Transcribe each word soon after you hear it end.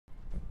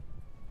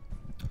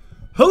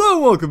Hello,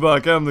 welcome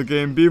back. I'm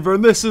TheGamingBeaver,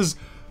 and this is,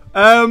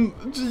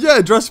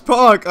 Jurassic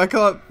Park.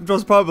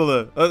 Jurassic Park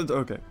Builder.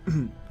 Okay.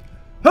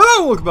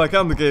 Hello, welcome back.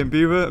 I'm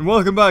TheGamingBeaver, and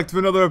welcome back to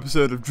another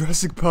episode of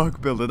Jurassic Park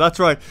Builder. That's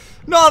right.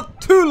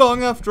 Not too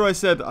long after I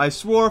said I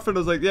swore off it, I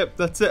was like, yep,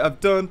 that's it. I've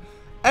done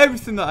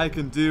everything that I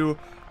can do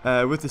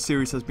with the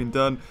series has been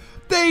done.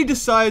 They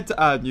decide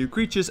to add new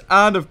creatures,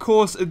 and of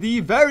course, the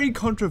very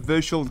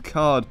controversial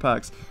card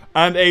packs.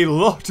 And a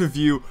lot of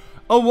you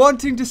are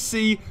wanting to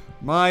see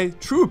my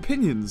true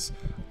opinions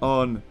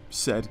on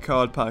said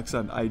card packs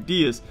and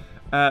ideas.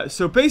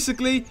 So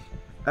basically,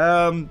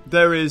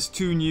 there is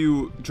two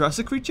new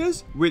Jurassic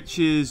creatures, which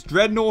is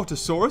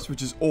Drednaughtosaurus,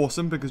 which is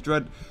awesome because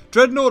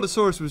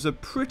Drednaughtosaurus was a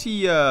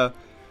pretty, I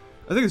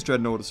think it's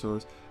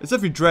Drednaughtosaurus. It's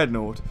definitely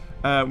Dreadnought.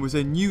 Was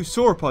a new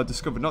sauropod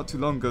discovered not too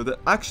long ago that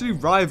actually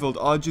rivaled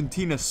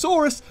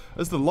Argentinosaurus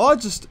as the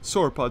largest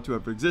sauropod to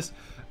ever exist.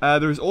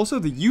 There is also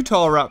the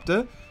Utah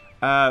Raptor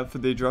for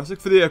the Jurassic.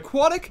 For the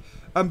aquatic,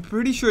 I'm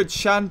pretty sure it's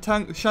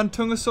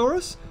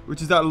Shantungosaurus,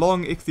 which is that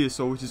long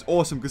ichthyosaur, which is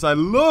awesome because I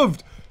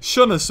loved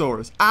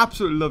Shunosaurus.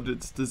 Absolutely loved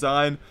its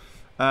design.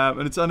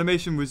 And its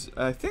animation was,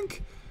 I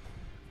think,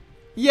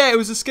 yeah, it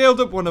was a scaled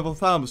up one of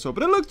Albertosaurus,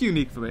 but it looked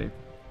unique for me.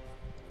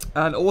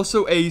 And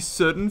also a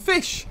certain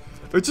fish,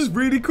 which is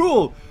really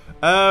cool.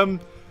 I'm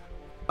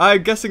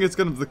guessing it's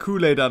kind of the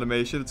Kool-Aid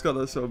animation. It's got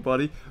that sort of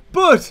body.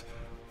 But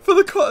for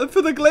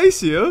the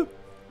glacier,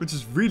 which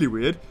is really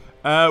weird,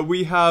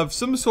 we have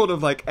some sort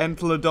of like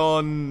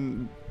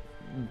Entelodon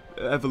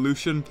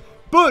evolution.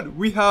 But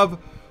we have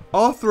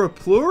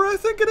Arthroplura, I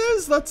think it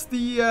is. That's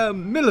the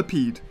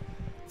millipede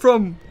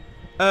from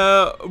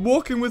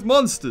Walking with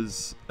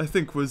Monsters, I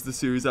think was the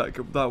series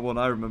that one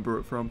I remember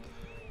it from.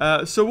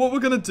 So what we're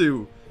going to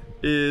do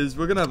is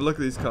we're going to have a look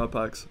at these card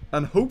packs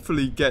and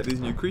hopefully get these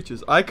new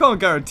creatures. I can't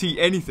guarantee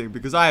anything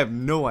because I have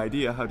no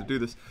idea how to do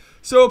this.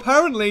 So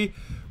apparently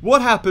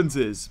what happens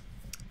is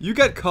you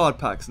get card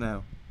packs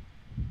now.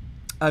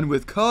 And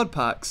with card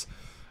packs,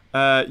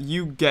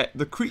 you get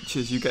the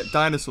creatures, you get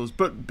dinosaurs.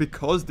 But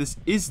because this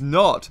is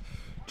not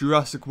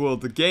Jurassic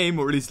World the game,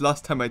 or at least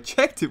last time I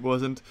checked it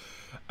wasn't,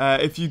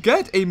 if you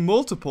get a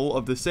multiple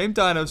of the same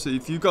dino, so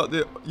if you got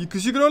the,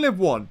 because you can only have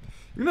one.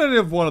 You can only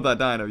have one of that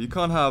dino. You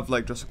can't have,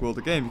 like, Jurassic World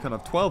the game. You can't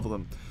have 12 of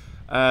them.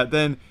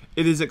 Then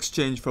it is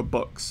exchanged for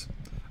bucks,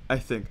 I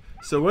think.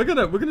 So we're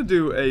gonna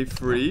do a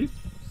free.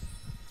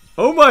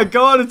 Oh my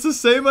god, it's the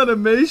same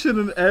animation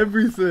and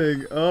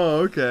everything. Oh,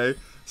 okay.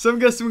 So I'm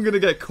guessing we're gonna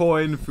get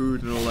coin,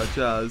 food, and all that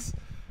jazz.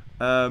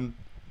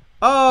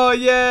 Oh,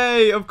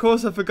 yay! Of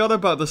course, I forgot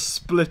about the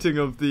splitting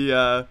of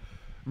the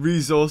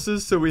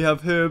resources. So we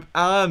have herb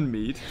and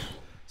meat.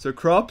 So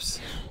crops,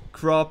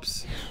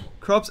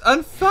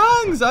 and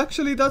fangs.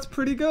 Actually, that's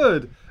pretty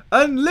good.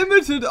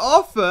 Unlimited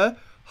offer,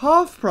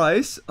 half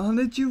price on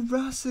a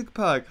Jurassic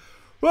pack.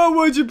 Well,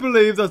 would you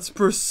believe that's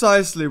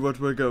precisely what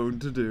we're going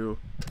to do?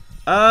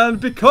 And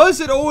because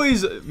it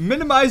always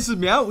minimizes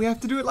me out, we have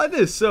to do it like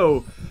this.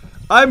 So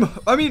I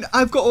mean,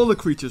 I've got all the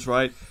creatures,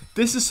 right?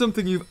 This is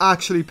something you've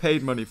actually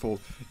paid money for.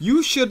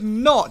 You should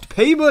not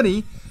pay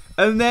money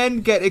and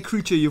then get a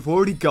creature you've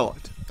already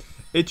got.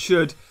 It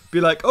should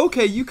be like,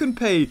 okay, you can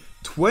pay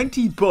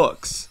 20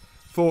 bucks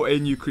for a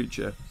new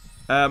creature.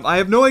 I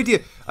have no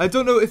idea. I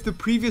don't know if the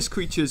previous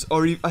creatures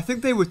are I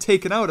think they were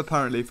taken out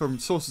apparently from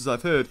sources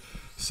I've heard.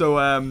 So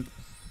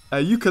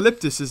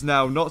eucalyptus is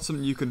now not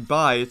something you can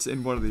buy. It's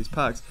in one of these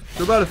packs. So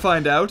we're about to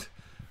find out.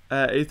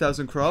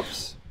 8,000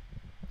 crops,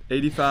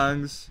 80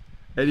 fangs,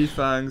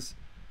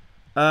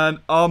 and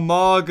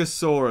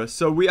Amargasaurus.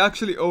 So we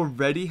actually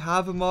already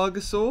have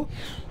Amargasaur.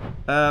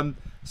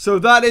 So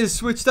that is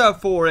switched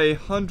out for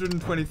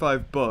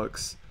 125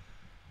 bucks.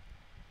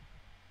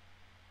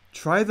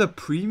 Try the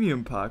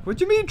premium pack. What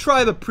do you mean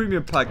try the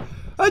premium pack?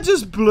 I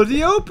just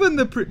bloody opened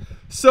the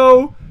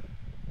So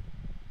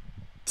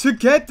to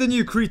get the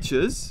new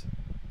creatures.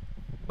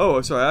 Oh,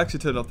 sorry, I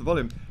actually turned off the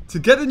volume. To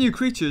get the new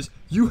creatures,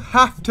 you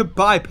have to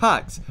buy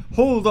packs.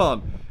 Hold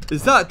on.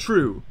 Is that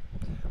true?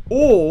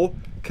 Or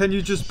can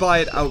you just buy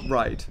it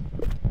outright?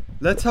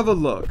 Let's have a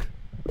look.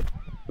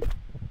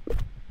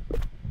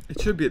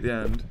 It should be at the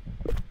end.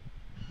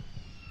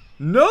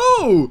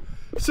 No!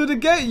 So to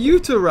get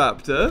Utah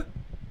Raptor,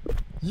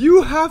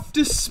 you have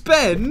to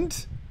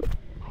spend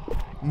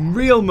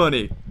real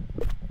money.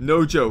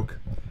 No joke.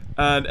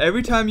 And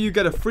every time you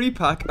get a free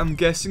pack, I'm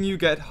guessing you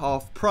get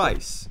half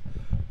price.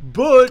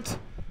 But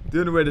the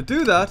only way to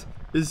do that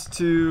is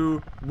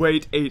to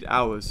wait 8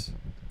 hours.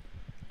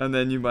 And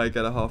then you might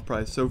get a half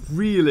price. So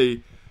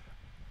really,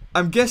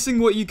 I'm guessing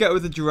what you get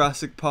with the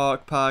Jurassic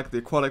Park pack, the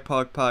Aquatic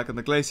Park pack, and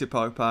the Glacier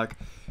Park pack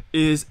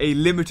is a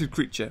limited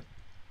creature.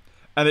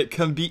 And it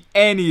can be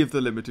any of the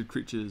limited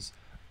creatures.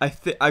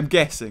 I'm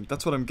guessing.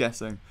 That's what I'm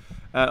guessing.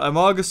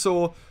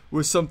 Amargasaur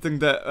was something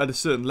that, at a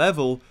certain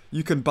level,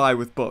 you can buy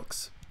with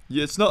bucks.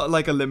 It's not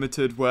like a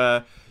limited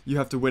where you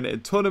have to win it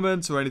in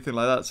tournaments or anything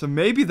like that. So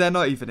maybe they're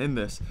not even in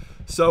this.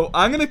 So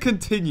I'm going to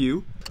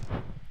continue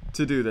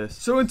to do this.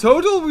 So in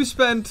total, we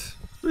spent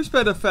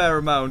a fair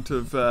amount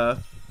of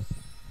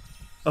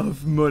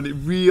money.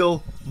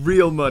 Real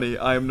money.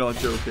 I am not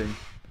joking.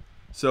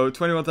 So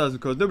 21,000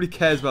 coins. Nobody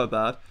cares about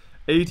that.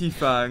 80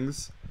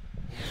 fangs.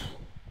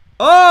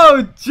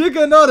 Oh,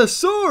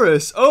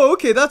 Giganotosaurus. Oh,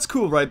 okay, that's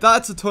cool, right?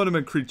 That's a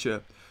tournament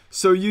creature.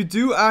 So you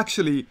do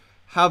actually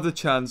have the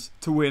chance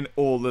to win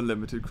all the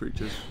limited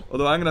creatures.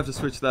 Although I'm gonna have to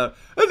switch that.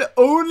 And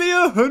only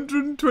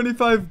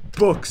 125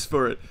 bucks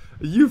for it.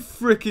 Are you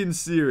freaking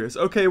serious?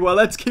 Okay, well,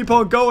 let's keep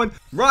on going.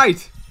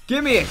 Right,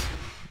 give me it.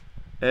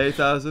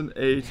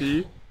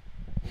 8,080.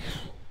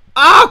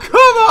 Oh,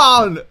 come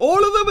on!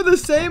 All of them are the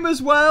same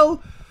as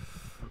well.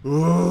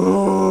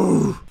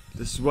 Oh,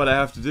 this is what I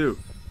have to do.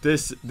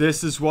 This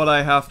is what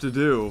I have to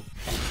do.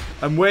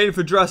 I'm waiting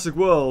for Jurassic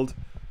World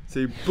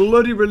to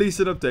bloody release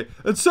an update.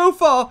 And so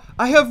far,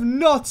 I have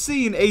not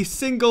seen a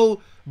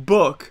single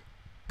book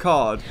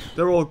card.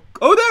 They're all...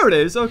 Oh, there it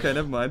is. Okay,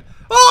 never mind.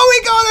 Oh,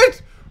 we got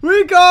it!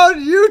 We got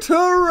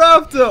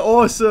Raptor.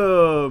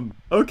 Awesome.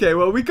 Okay,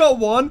 well, we got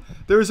one.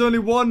 There is only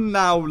one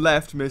now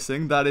left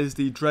missing. That is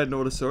the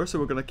Drednaughtosaurus. So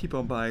we're going to keep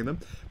on buying them.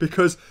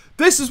 Because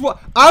this is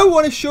what I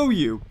want to show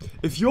you.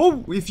 If you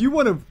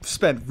want to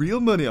spend real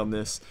money on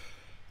this,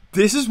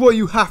 this is what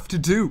you have to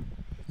do.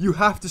 You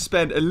have to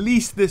spend at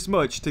least this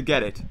much to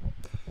get it.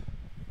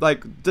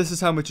 Like, this is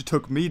how much it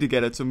took me to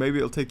get it. So maybe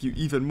it'll take you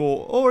even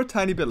more or a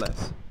tiny bit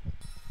less.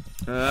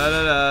 La,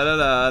 la, la,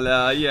 la,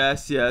 la.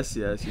 Yes, yes,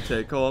 yes. You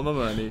take all my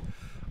money.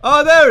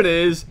 Oh, there it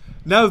is.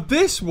 Now,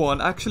 this one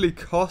actually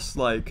costs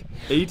like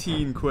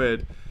 18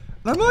 quid.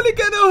 And I'm only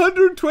getting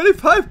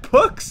 125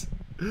 bucks.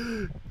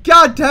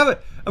 God damn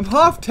it. I'm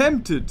half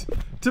tempted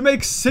to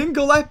make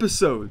single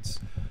episodes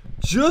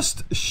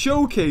just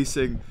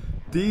showcasing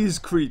these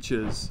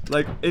creatures,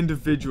 like,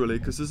 individually.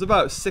 Because there's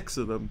about 6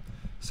 of them.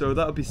 So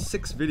that would be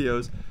 6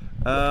 videos.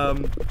 I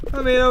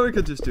mean, we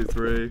could just do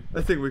 3.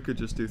 I think we could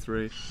just do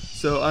 3.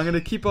 So I'm going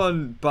to keep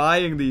on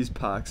buying these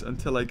packs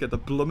until I get the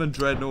bloomin'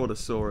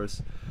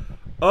 Drednaughtosaurus.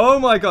 Oh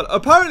my god.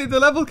 Apparently the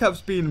level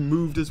cap's been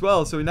moved as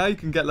well. So now you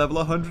can get level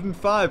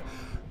 105.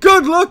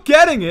 Good luck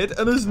getting it.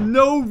 And there's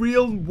no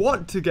real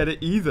want to get it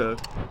either.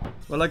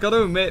 Well, I got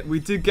to admit,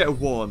 we did get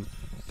 1.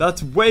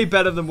 That's way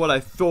better than what I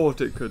thought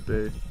it could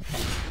be.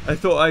 I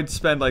thought I'd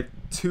spend like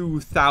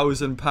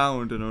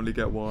 £2,000 and only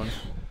get 1.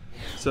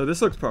 So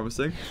this looks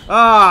promising.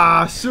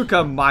 Ah,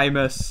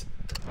 Suchomimus.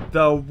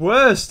 The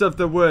worst of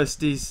the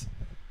worsties.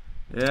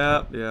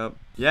 Yeah, yeah.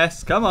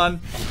 Yes, come on.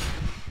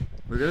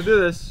 We're gonna do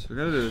this. We're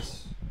gonna do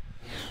this.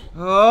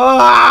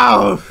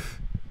 Oh!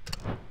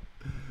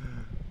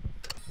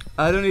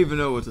 I don't even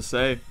know what to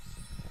say.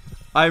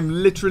 I'm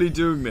literally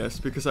doing this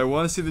because I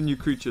want to see the new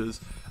creatures.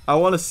 I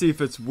want to see if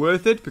it's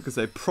worth it because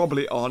they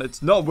probably aren't.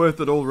 It's not worth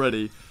it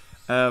already.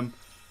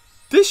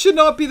 This should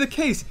not be the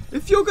case.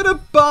 If you're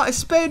gonna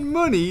spend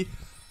money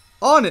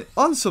on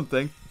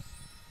something,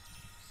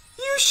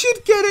 you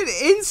should get it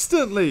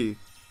instantly.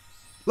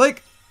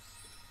 Like,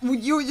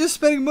 you're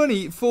spending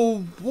money for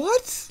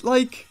what?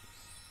 Like,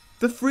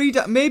 the free,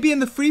 maybe in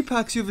the free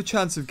packs you have a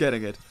chance of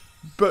getting it,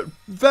 but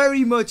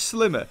very much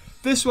slimmer.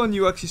 This one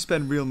you actually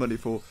spend real money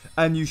for,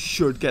 and you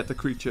should get the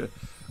creature.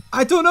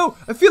 I don't know,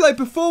 I feel like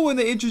before when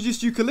they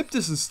introduced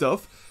eucalyptus and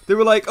stuff, they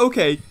were like,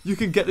 okay, you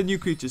can get the new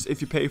creatures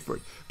if you pay for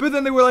it. But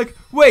then they were like,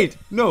 wait,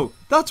 no,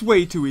 that's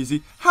way too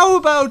easy. How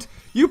about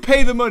you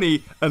pay the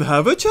money and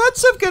have a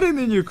chance of getting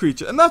the new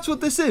creature? And that's what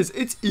this is.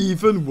 It's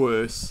even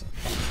worse.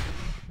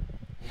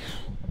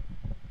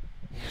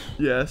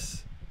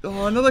 Yes.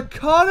 Oh, another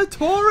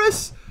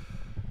Carnotaurus?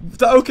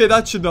 Okay,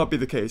 that should not be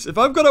the case. If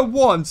I've got it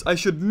once, I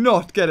should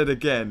not get it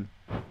again.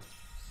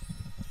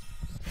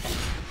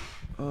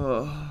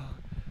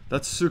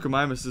 That's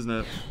Suchomimus, isn't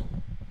it?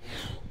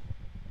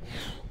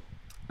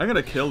 I'm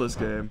gonna kill this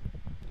game.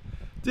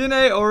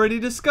 DNA already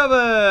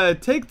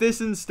discovered! Take this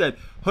instead.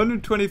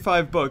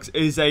 125 bucks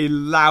is a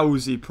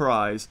lousy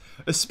prize.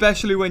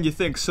 Especially when you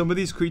think some of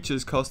these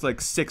creatures cost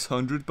like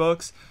 600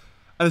 bucks.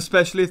 And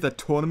especially if they're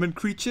tournament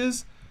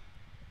creatures.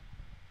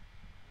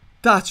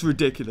 That's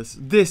ridiculous.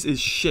 This is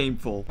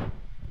shameful.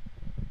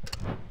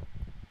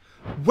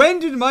 When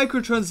did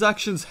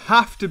microtransactions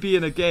have to be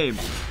in a game?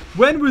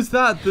 When was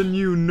that the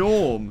new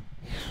norm?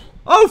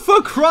 Oh,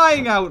 for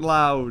crying out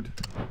loud!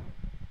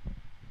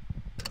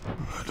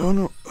 I don't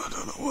know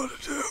what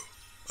to do.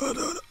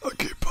 I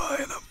keep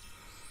buying them.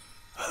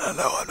 And I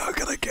know I'm not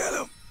gonna get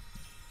them.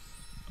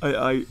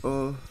 I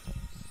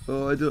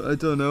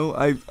don't know.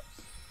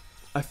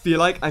 I feel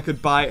like I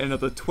could buy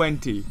another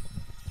 20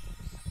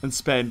 and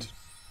spend,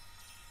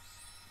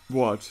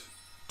 what,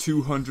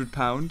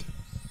 £200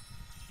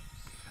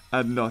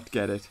 and not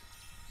get it.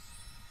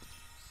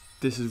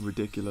 This is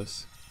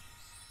ridiculous.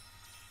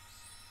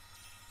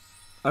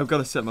 I've got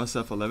to set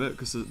myself a limit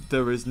because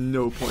there is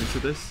no point to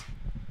this.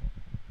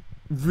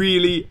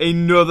 Really?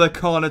 Another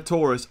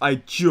Carnotaurus? I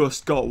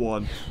just got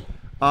one.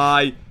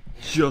 I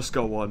just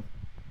got one.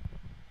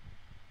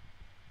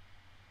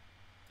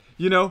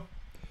 You know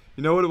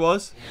what it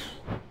was?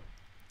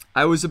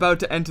 I was about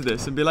to enter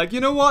this and be like,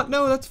 you know what?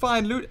 No, that's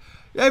fine.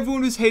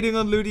 Everyone was hating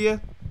on Ludia.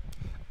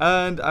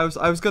 And I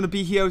was going to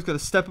be here. I was going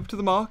to step up to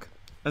the mark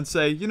and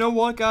say, you know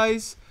what,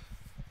 guys?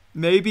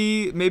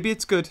 Maybe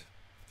it's good.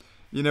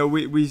 You know,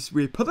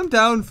 we put them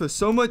down for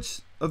so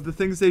much of the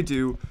things they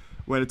do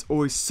when it's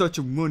always such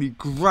a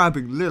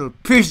money-grabbing little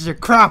piece of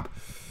crap.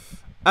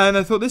 And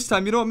I thought this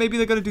time, you know what, maybe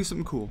they're going to do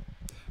something cool.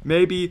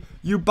 Maybe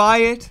you buy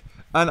it,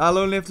 and I'll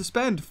only have to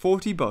spend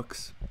 40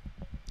 bucks.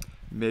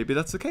 Maybe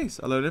that's the case.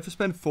 I'll only have to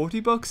spend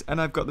 40 bucks,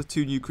 and I've got the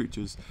 2 new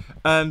creatures.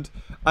 And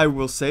I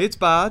will say it's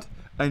bad,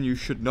 and you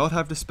should not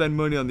have to spend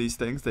money on these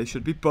things. They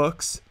should be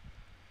bucks.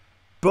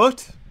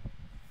 But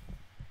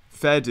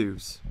fair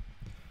dues.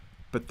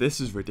 But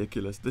this is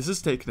ridiculous. This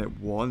is taking it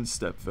one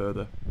step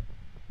further.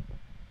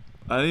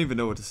 I don't even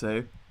know what to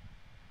say.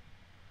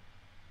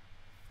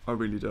 I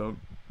really don't.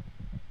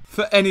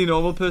 For any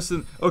normal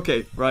person...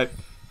 Okay, right.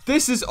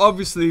 This is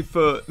obviously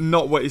for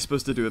not what you're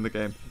supposed to do in the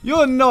game.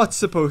 You're not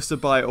supposed to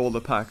buy all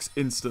the packs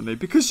instantly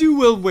because you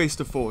will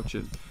waste a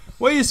fortune.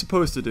 What you're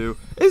supposed to do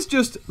is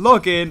just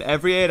log in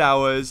every 8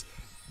 hours,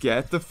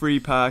 get the free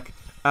pack,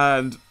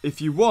 and if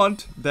you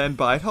want, then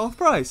buy it half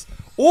price.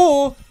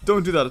 Or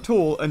don't do that at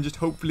all and just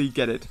hopefully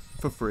get it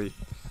for free.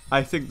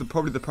 I think that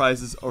probably the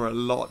prizes are a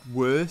lot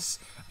worse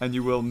and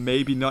you will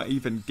maybe not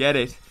even get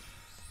it.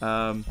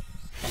 But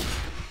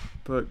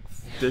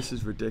this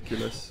is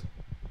ridiculous.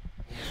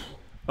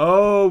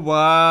 Oh,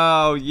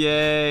 wow.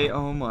 Yay.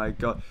 Oh, my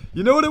God.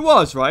 You know what it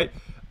was, right?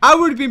 I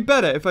would have been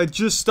better if I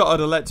just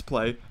started a Let's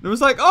Play. And it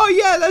was like, oh,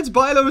 yeah, let's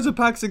buy loads of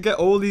packs and get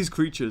all these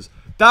creatures.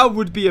 That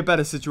would be a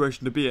better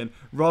situation to be in,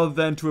 rather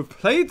than to have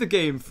played the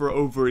game for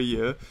over a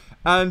year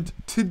and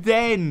to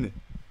then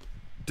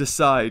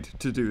decide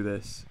to do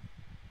this.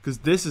 Because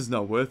this is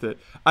not worth it.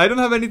 I don't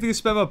have anything to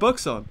spend my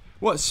bucks on.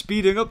 What,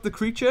 speeding up the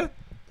creature?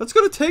 That's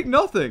going to take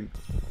nothing.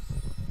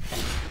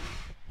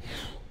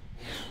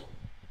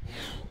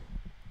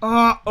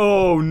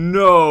 Oh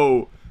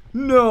no!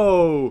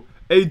 No!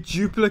 A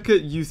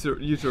duplicate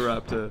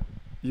Utahraptor.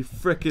 You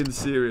frickin'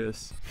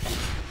 serious?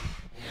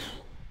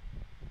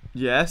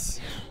 Yes?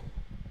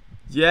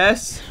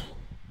 Yes?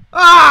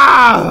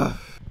 Ah!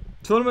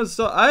 Tournament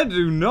start. I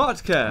do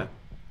not care.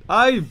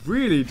 I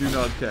really do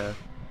not care.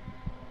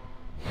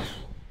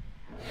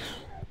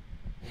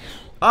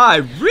 I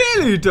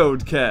really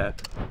don't care.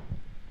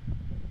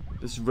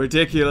 It's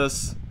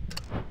ridiculous.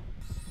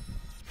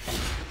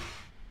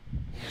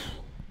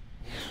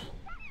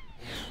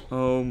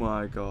 Oh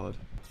my God.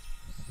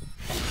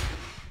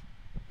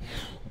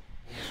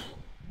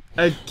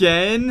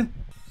 Again?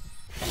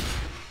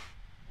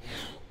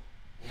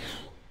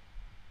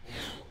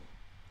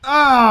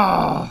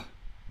 Ah!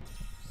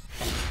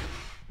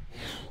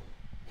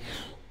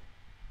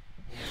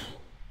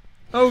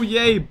 Oh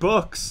yay,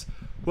 books.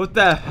 What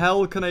the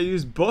hell can I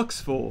use books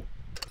for?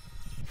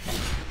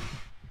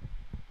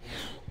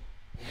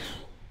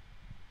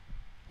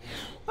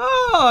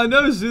 Ah,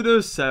 no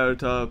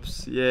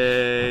Pseudoceratops.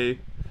 Yay.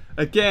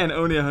 Again,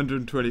 only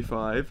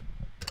 125.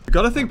 I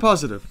gotta think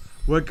positive.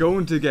 We're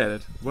going to get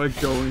it. We're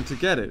going to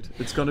get it.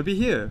 It's gonna be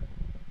here.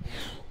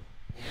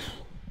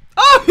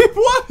 Oh, it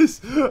was!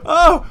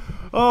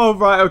 Oh,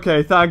 right,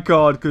 okay, thank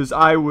God, because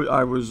I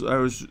was,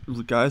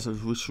 guys, I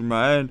was wishing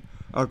my head.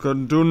 I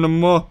couldn't do no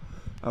more.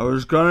 I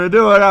was gonna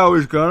do it. I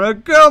was gonna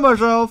kill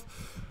myself.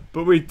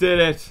 But we did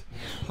it.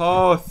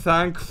 Oh,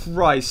 thank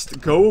Christ.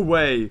 Go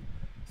away.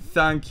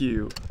 Thank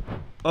you.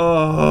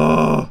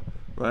 Oh.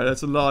 Right,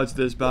 let's enlarge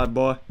this bad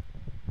boy.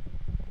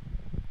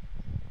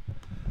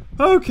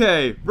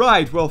 Okay,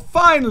 right. Well,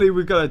 finally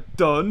we got it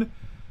done.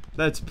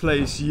 Let's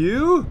place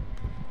you.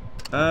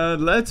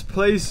 And let's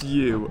place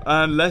you.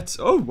 And let's...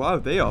 Oh, wow,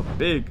 they are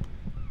big.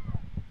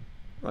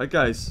 Right,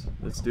 guys.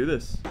 Let's do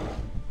this.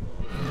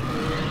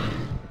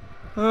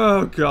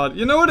 Oh, God.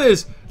 You know what it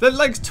is? They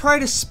like try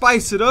to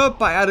spice it up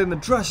by adding the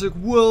Jurassic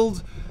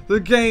World, the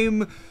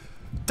game,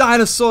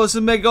 dinosaurs,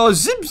 and make all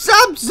zip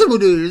zap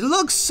zippity. It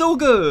looks so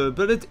good,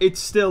 but it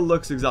still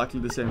looks exactly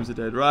the same as it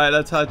did. Right,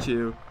 let's hatch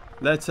you.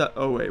 Let's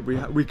oh wait,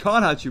 we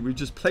can't hatch you. We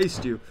just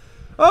placed you.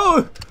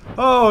 Oh,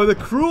 the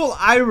cruel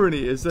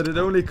irony is that it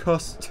only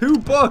costs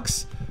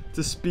 $2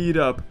 to speed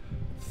up.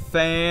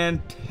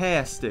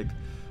 Fantastic.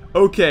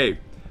 Okay,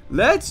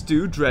 let's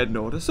do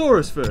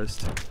Drednaughtosaurus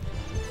first.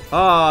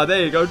 Ah,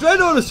 there you go.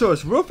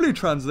 Drednaughtosaurus roughly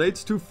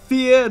translates to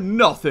fear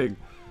nothing,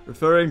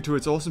 referring to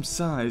its awesome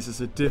size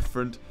as a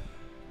deterrent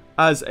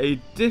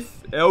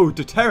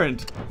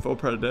for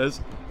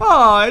predators.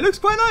 Ah, it looks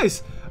quite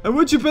nice. And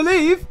would you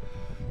believe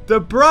the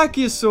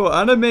Brachiosaur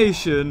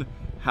animation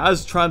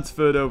has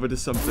transferred over to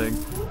something,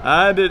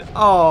 and it...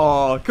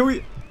 Oh, can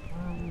we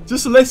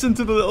just listen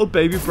to the little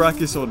baby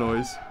Brachiosaur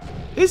noise?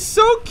 It's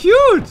so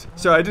cute!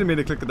 Sorry, I didn't mean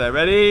to click it there.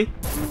 Ready?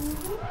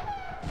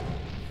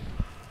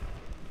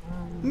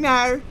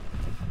 No.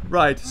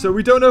 Right, so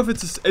we don't know if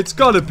it's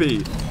gotta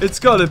be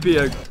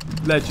a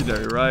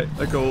legendary, right?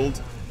 A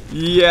gold.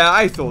 Yeah,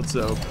 I thought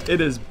so. It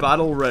is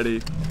battle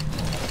ready.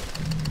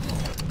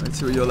 Right,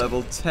 so you're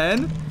level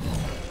 10.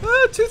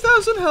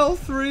 2,000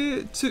 health,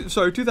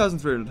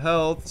 2,300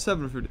 health,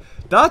 750.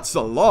 That's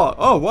a lot.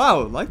 Oh,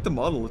 wow. I like the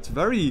model. It's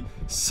very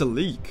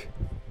sleek.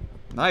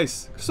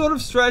 Nice. Sort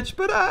of stretch,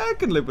 but I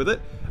can live with it.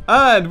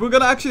 And we're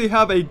going to actually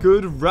have a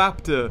good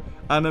raptor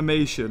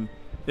animation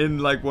in,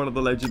 like, one of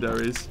the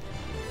legendaries.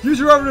 Use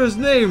your raptor's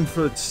name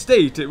for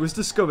state it was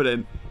discovered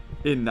in.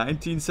 in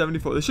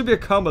 1974. There should be a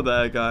comma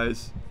there,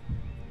 guys.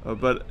 Oh,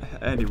 but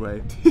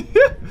anyway.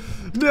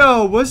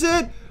 No, was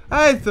it?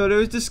 I thought it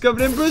was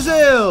discovered in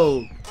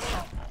Brazil.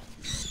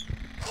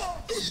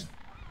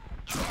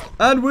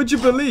 And would you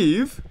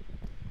believe,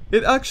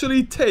 it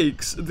actually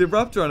takes the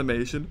raptor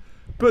animation,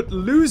 but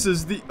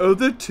loses the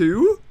other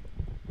two?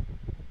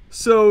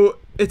 So,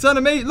 it's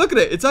animated. Look at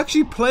it. It's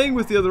actually playing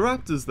with the other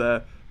raptors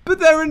there, but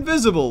they're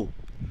invisible.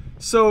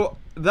 So,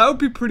 that would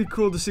be pretty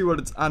cool to see what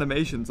its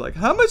animation's like.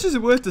 How much is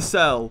it worth to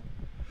sell?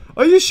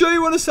 Are you sure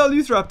you want to sell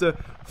Raptor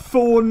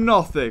for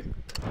nothing?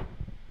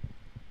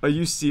 Are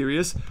you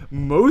serious?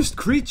 Most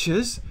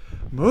creatures,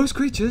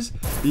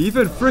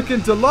 even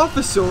frickin'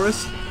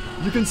 Dilophosaurus,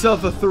 you can sell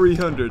for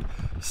 300.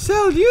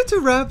 Sell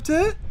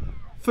Raptor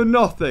for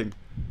nothing.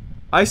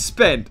 I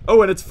spent.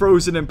 Oh, and it's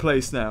frozen in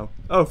place now.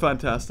 Oh,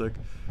 fantastic.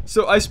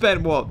 So I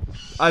spent what?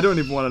 I don't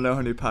even want to know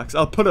how many packs.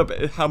 I'll put up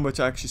how much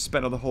I actually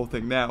spent on the whole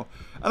thing now,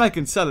 and I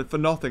can sell it for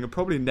nothing and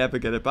probably never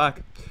get it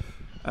back.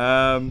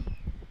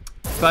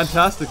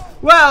 Fantastic.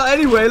 Well,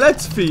 anyway,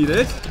 let's feed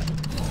it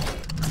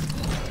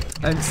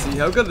and see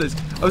how good it is.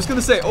 I was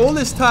gonna say, all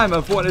this time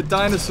I've wanted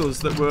dinosaurs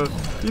that were,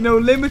 you know,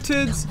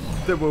 limited,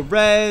 that were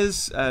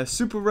rares,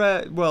 super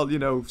rare, well, you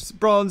know,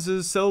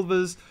 bronzes,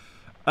 silvers,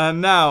 and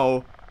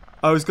now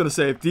I was gonna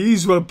say, if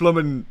these were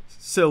bloomin'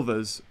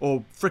 silvers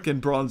or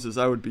frickin' bronzes,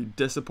 I would be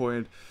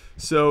disappointed.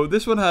 So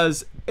this one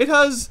has, it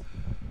has,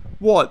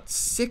 what,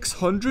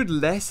 600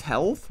 less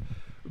health,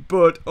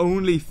 but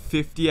only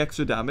 50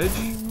 extra damage.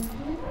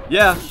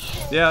 Yeah.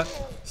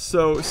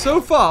 So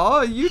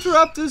far,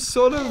 Utahraptor's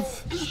sort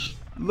of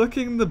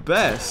looking the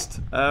best.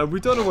 We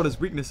don't know what his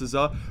weaknesses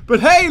are, but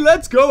hey,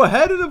 let's go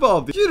ahead and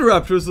evolve. The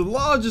Utahraptor is the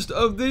largest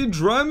of the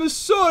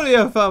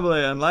Dromaeosaurida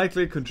family and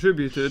likely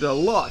contributed a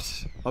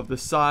lot of the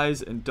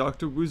size in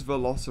Dr. Wu's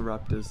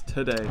Velociraptors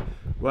today.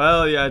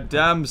 Well, yeah,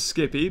 damn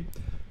Skippy.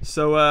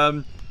 So,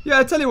 yeah,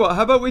 I tell you what,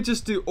 how about we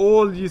just do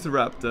all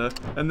Utahraptor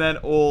and then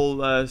all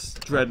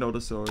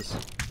Drednaughtosaurus.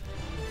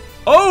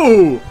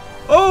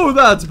 Oh,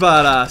 that's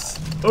badass.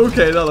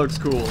 Okay, that looks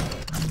cool.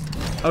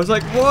 I was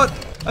like, what?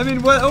 I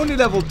mean, we're only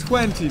level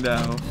 20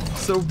 now.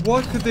 So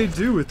what could they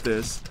do with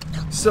this?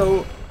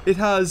 So it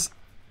has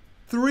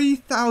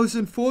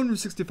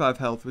 3,465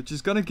 health, which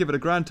is going to give it a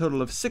grand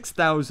total of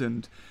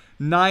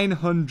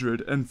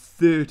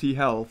 6,930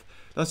 health.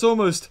 That's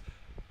almost...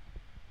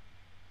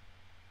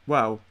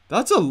 Wow,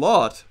 that's a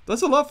lot.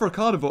 That's a lot for a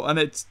carnivore. And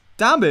its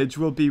damage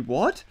will be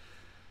what?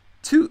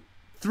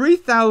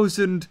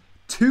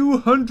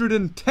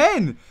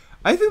 3,210.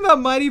 I think that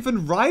might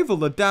even rival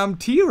the damn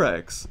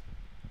T-Rex.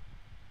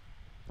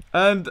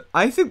 And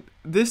I think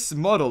this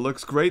model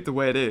looks great the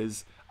way it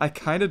is. I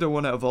kind of don't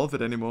want to evolve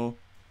it anymore.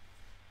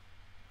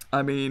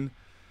 I mean,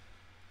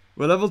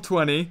 we're level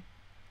 20.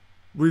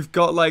 We've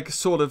got like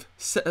sort of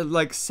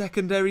like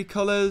secondary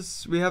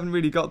colors. We haven't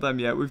really got them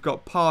yet. We've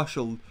got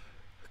partial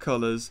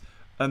colors.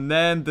 And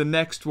then the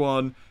next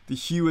one, the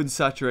hue and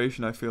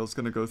saturation, I feel is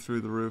going to go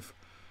through the roof.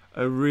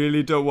 I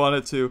really don't want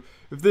it to.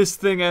 If this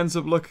thing ends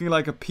up looking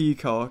like a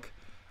peacock,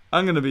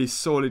 I'm going to be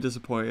sorely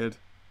disappointed.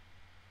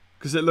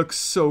 Because it looks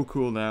so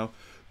cool now.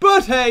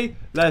 But hey,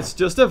 let's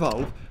just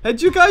evolve. Hey,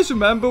 do you guys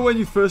remember when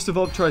you first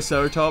evolved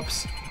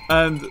Triceratops?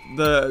 And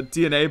the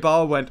DNA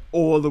bar went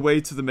all the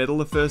way to the middle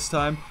the first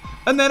time?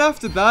 And then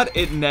after that,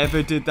 it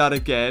never did that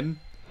again?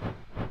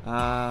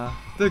 Ah,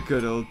 the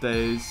good old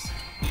days.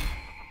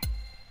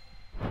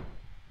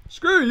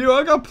 Screw you,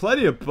 I got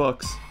plenty of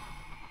books.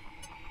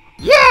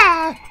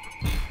 Yeah!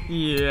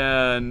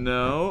 Yeah,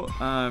 no,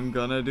 I'm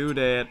gonna do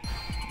that.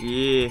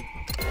 Yeah.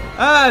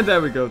 And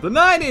there we go. The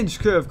 9-inch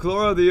curved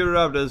claw of the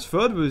Utahraptor's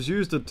foot was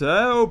used to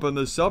tear open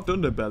the soft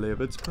underbelly of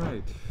its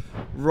prey.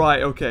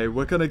 Right, okay,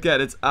 we're gonna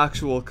get its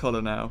actual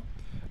color now.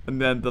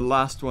 And then the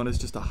last one is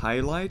just a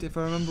highlight, if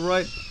I remember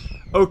right.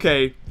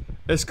 Okay,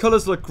 its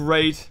colors look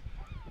great.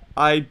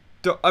 I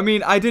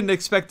mean, I didn't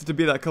expect it to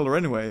be that color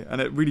anyway,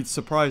 and it really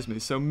surprised me.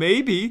 So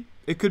maybe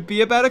it could be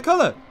a better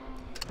color.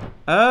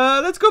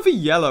 Let's go for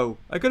yellow.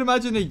 I could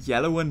imagine a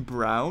yellow and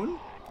brown.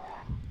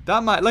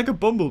 That might, like a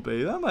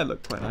bumblebee, that might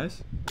look quite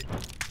nice.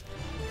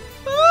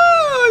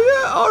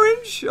 Oh, yeah,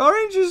 orange.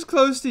 Orange is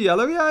close to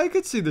yellow. Yeah, I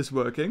could see this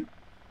working.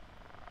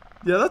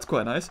 Yeah, that's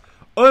quite nice.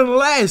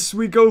 Unless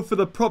we go for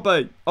the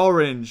proper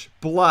orange,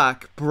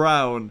 black,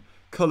 brown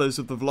colors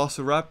of the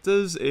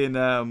Velociraptors in,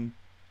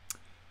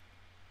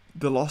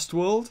 The Lost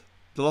World?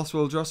 The Lost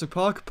World Jurassic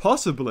Park?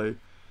 Possibly.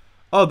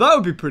 Oh, that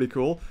would be pretty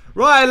cool.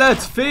 Right,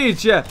 let's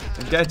feed you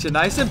and get you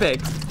nice and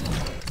big.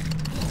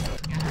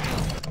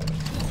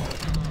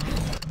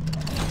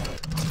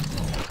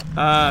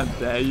 And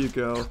there you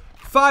go.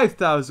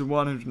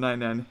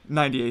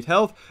 5,198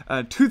 health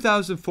and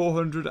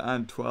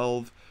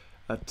 2,412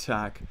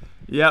 attack.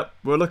 Yep,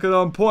 we're looking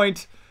on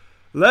point.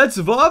 Let's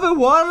evolve it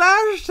one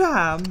last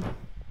time.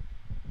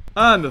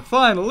 And the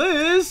final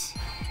is...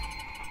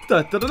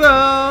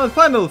 The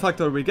final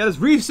factor we get is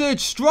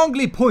research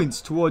strongly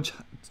points towards,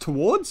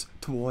 why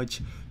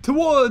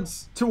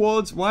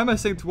am I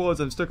saying towards?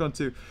 I'm stuck on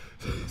two.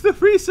 The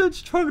research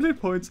strongly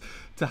points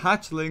to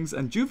hatchlings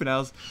and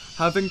juveniles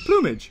having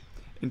plumage.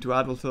 into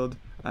adulthood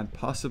and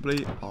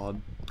possibly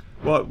on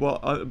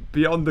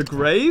beyond the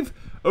grave.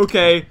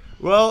 Okay,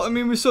 well, I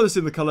mean, we saw this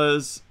in the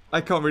colors.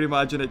 I can't really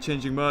imagine it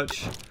changing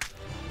much.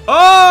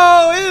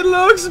 Oh, it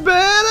looks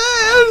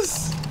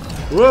badass!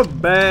 Whoop,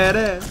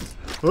 badass.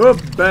 Whoop,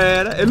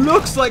 badass. It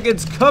looks like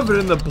it's covered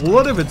in the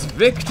blood of its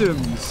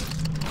victims.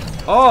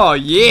 Oh,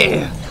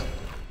 yeah.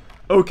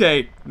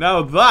 Okay,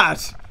 now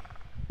that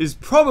is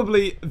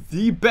probably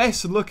the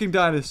best looking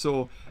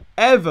dinosaur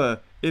ever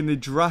in the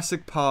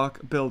Jurassic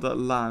Park Builder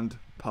land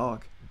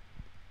park.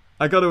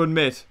 I gotta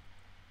admit,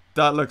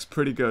 that looks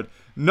pretty good.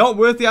 Not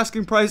worth the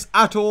asking price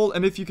at all,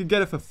 and if you can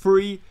get it for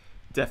free,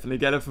 definitely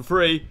get it for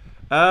free.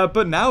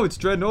 But now it's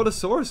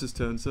Drednaughtosaurus'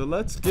 turn, so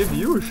let's give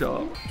you a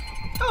shot.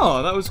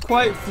 Oh, that was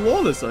quite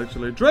flawless,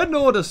 actually.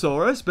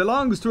 Drednaughtosaurus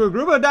belongs to a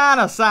group of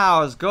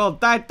dinosaurs called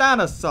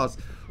dinosaurs,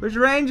 which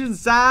range in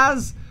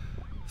size,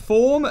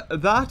 form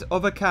that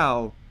of a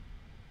cow.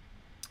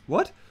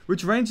 What?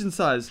 Which range in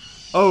size?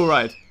 Oh,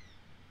 right.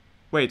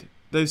 Wait,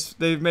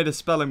 they've made a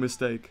spelling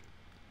mistake.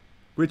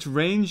 Which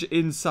range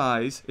in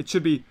size? It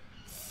should be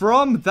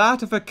from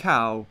that of a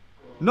cow,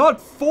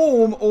 not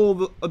form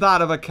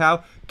that of a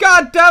cow.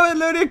 God damn it,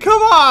 Looney,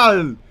 come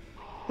on!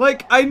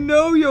 Like, I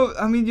know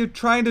you're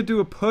trying to do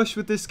a push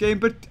with this game,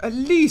 but at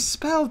least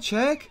spell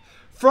check.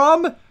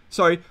 Form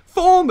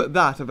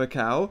that of a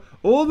cow,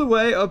 all the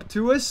way up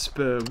to a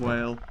sperm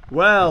whale.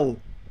 Well,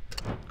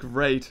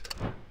 great.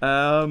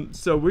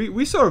 So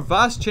we saw a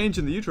vast change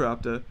in the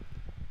Utahraptor.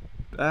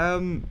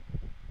 And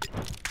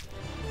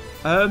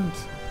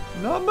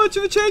not much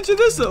of a change in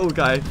this little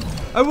guy.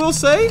 I will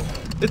say,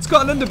 it's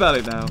got an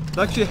underbelly now. It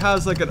actually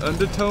has like an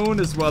undertone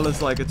as well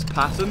as like its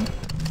pattern.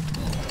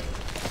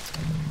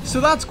 So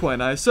that's quite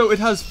nice. So it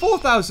has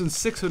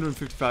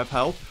 4,655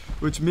 health,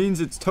 which means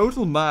its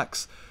total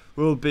max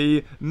will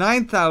be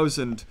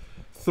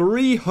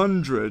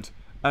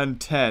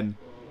 9,310.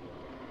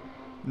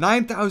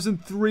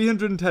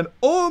 9,310,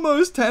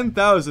 almost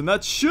 10,000.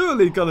 That's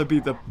surely gonna be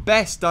the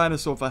best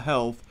dinosaur for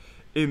health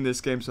in this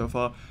game so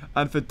far.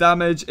 And for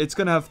damage, it's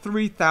gonna have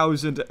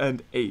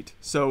 3,008.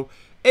 So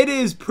it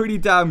is pretty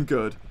damn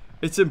good.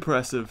 It's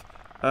impressive.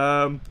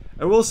 I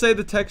will say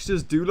the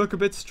textures do look a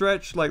bit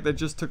stretched, like they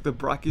just took the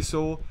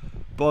Brachiosaur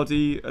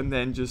body and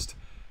then just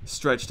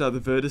stretched out the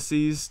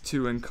vertices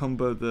to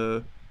encumber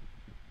the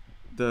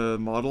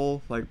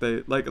model. Like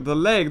the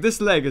leg,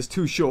 this leg is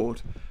too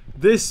short.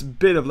 This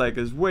bit of leg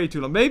is way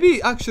too long.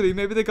 Maybe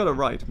they got it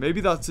right.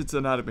 Maybe that's its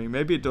anatomy.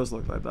 Maybe it does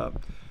look like that.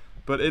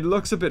 But it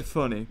looks a bit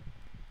funny,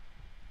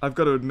 I've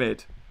got to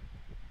admit.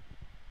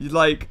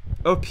 Like,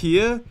 up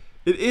here,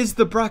 it is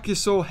the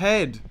Brachiosaur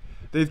head.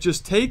 They've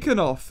just taken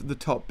off the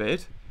top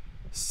bit,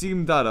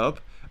 seamed that up,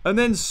 and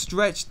then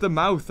stretched the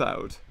mouth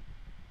out.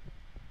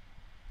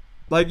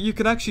 Like, you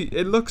can actually,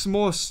 it looks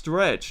more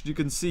stretched. You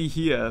can see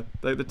here,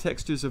 like, the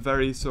textures are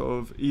very sort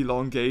of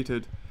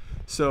elongated.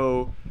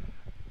 So,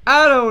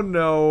 I don't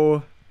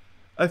know.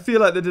 I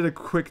feel like they did a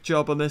quick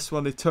job on this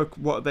one. They took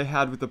what they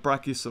had with the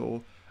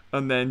Brachiosaur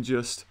and then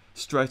just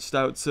stretched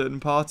out certain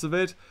parts of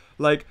it.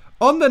 Like,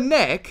 on the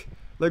neck,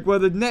 like where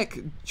the neck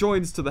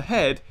joins to the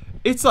head,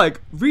 it's like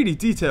really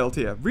detailed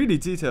here, really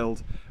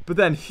detailed. But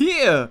then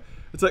here,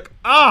 it's like,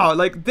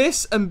 like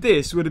this and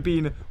this would have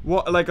been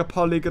what, like a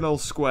polygonal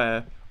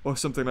square or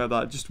something like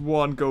that. Just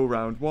one go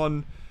round,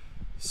 one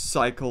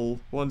cycle,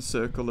 one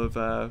circle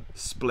of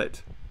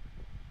split.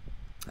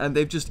 And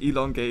they've just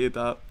elongated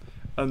that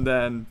and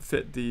then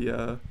fit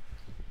the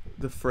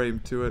frame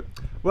to it.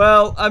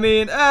 Well, I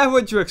mean,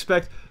 what'd you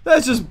expect?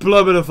 Let's just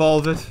blub and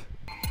evolve it.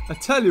 I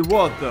tell you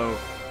what, though,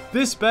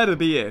 this better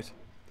be it.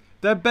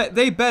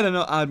 They better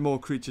not add more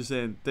creatures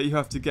in that you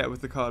have to get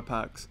with the card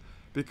packs,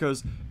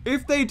 because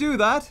if they do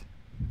that,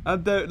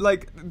 and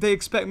they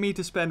expect me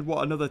to spend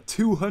what, another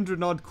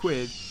 200 odd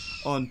quid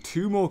on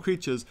 2 more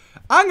creatures,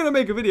 I'm gonna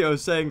make a video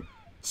saying,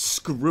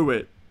 screw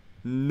it.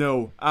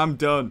 No, I'm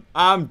done.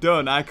 I'm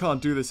done. I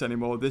can't do this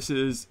anymore. This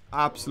is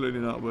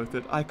absolutely not worth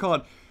it. I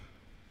can't.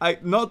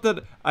 Not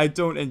that I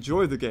don't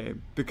enjoy the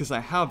game, because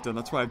I have done.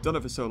 That's why I've done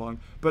it for so long.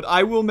 But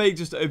I will make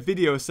just a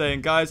video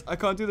saying, guys, I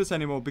can't do this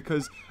anymore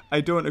because I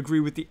don't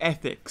agree with the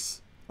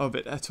ethics of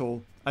it at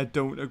all. I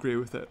don't agree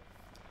with it.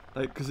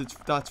 Like, because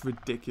that's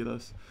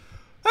ridiculous.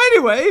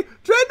 Anyway,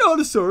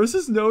 Drednaughtosaurus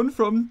is known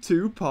from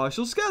 2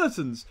 partial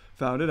skeletons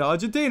found in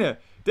Argentina,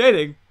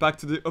 dating back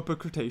to the Upper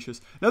Cretaceous.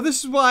 Now,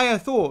 this is why I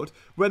thought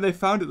when they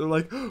found it, they're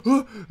like,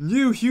 oh,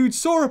 new huge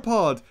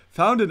sauropod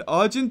found in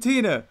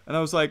Argentina. And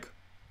I was like,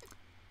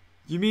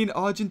 you mean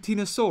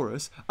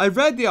Argentinosaurus? I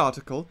read the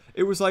article.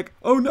 It was like,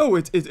 oh no,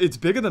 it's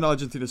bigger than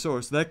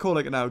Argentinosaurus. They're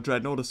calling it now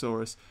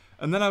Drednaughtosaurus.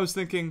 And then I was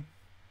thinking,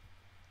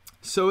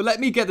 so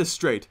let me get this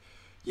straight.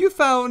 You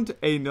found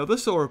another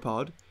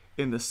sauropod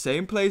in the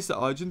same place that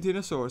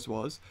Argentinosaurus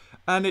was,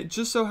 and it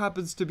just so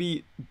happens to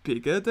be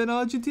bigger than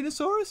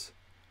Argentinosaurus?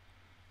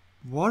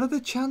 What are the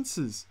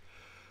chances?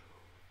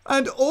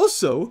 And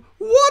also,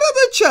 what are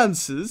the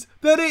chances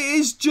that it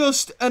is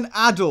just an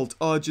adult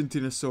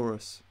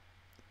Argentinosaurus?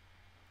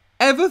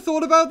 Ever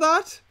thought about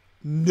that?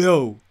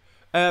 No.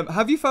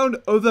 Have you found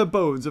other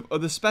bones of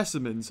other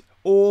specimens,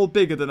 all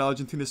bigger than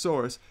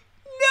Argentinosaurus?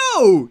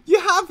 No,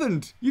 you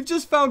haven't. You've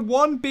just found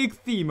one big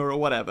femur or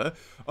whatever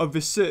of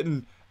this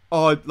certain,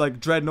 like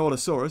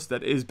Drednaughtosaurus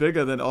that is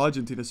bigger than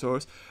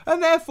Argentinosaurus,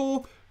 and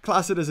therefore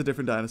class it as a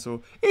different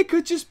dinosaur. It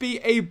could just be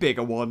a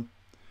bigger one.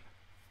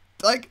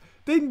 Like,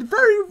 they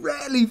very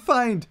rarely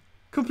find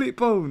complete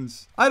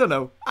bones. I don't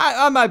know.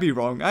 I might be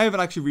wrong. I haven't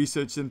actually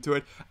researched into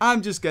it.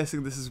 I'm just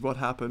guessing this is what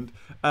happened,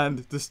 and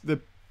the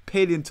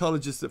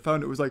paleontologist that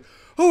found it was like,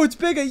 oh, it's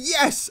bigger,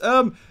 yes!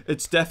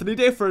 It's definitely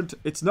different.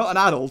 It's not an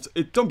adult.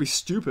 Don't be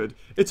stupid.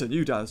 It's a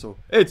new dinosaur.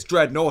 It's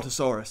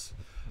Drednaughtosaurus.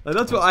 Like,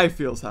 that's what I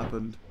feel's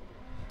happened.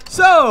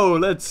 So,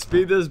 let's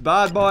speed this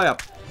bad boy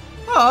up.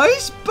 Oh,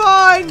 he's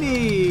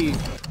spiny!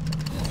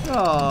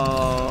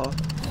 Oh,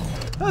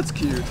 that's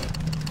cute.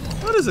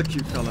 That is a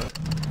cute color.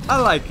 I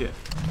like it.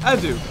 I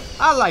do.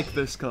 I like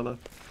this color.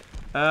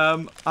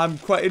 I'm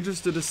quite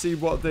interested to see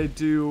what they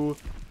do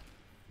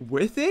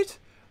with it.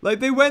 Like,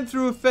 they went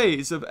through a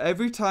phase of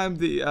every time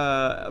the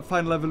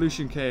final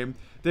evolution came,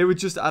 they would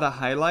just add a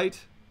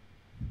highlight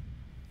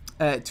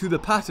to the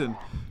pattern.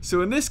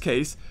 So in this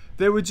case,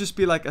 there would just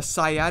be like a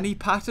cyany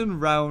pattern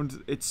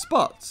around its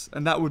spots,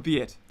 and that would be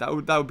it. That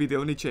would be the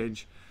only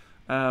change.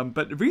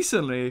 But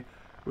recently,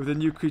 with the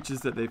new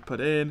creatures that they've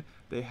put in,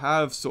 they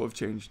have sort of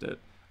changed it.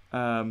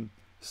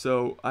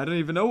 So I don't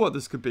even know what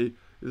this could be.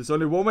 There's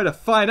only one way to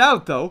find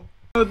out, though.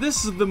 So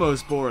this is the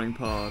most boring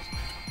part.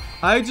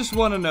 I just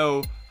want to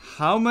know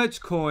how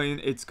much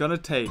coin it's gonna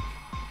take,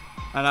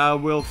 and I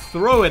will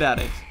throw it at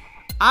it.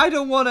 I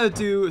don't want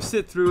to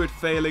sit through it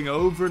failing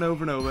over and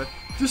over and over.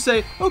 Just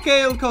say,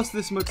 okay, it'll cost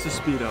this much to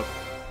speed up,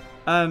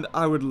 and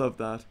I would love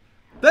that.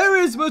 There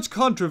is much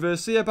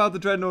controversy about the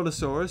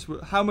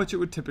Drednaughtosaurus, how much it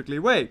would typically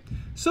weigh.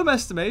 Some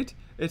estimate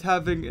it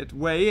having it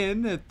weigh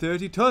in at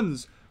 30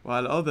 tons,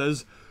 while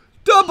others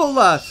double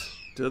that.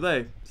 Do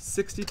they?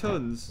 60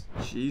 tons.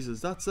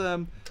 Jesus, that's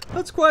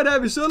quite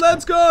heavy. So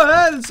let's go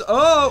ahead and...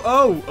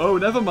 Oh,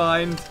 never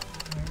mind.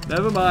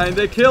 Never mind.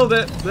 They killed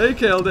it. They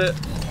killed it.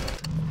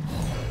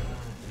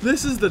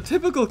 This is the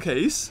typical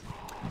case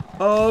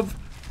of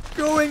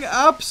going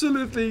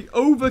absolutely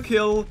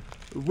overkill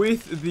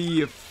with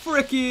the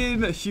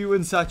frickin'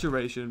 human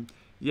saturation.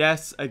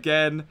 Yes,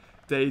 again,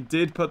 they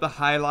did put the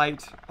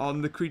highlight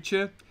on the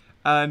creature,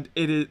 and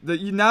it is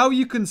now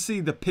you can see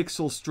the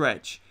pixel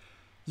stretch.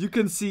 You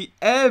can see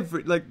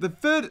every, like,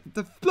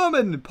 the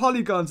blooming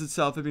polygons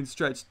itself have been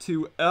stretched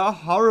to a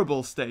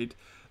horrible state.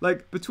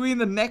 Like, between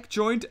the neck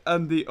joint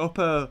and the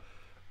upper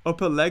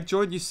leg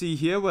joint you see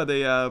here where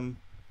the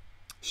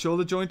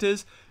shoulder joint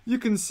is, you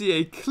can see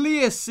a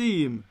clear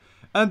seam.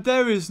 And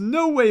there is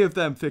no way of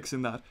them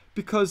fixing that,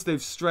 because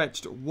they've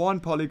stretched one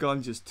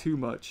polygon just too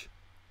much.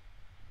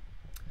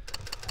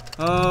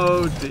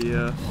 Oh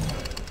dear.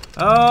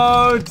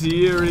 Oh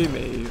dearie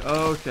me.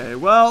 Okay,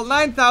 well,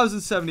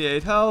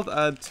 9,078 health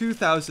and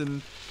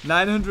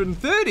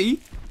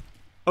 2,930.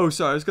 Oh,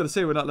 sorry, I was going to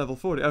say we're not level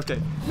 40.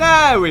 Okay,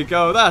 there we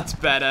go. That's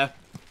better.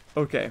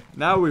 Okay,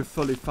 now we've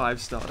fully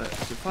 5-starred it.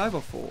 Is it 5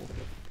 or 4?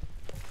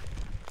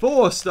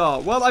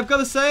 4-star. Well, I've got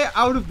to say,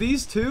 out of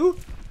these two,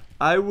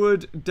 I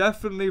would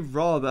definitely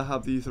rather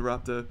have the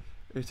Raptor.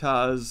 It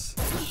has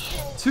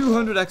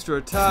 200 extra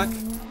attack.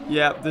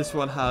 Yeah, this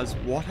one has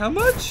what? How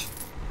much?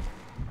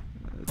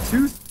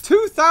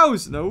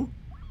 2,000. No.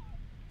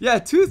 Yeah,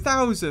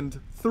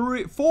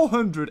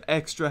 2,400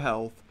 extra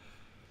health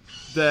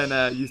than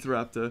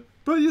Raptor.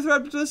 But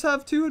Raptor does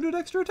have 200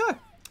 extra attack.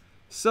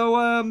 So,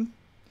 I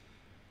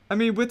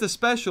mean, with the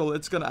special,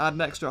 it's going to add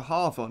an extra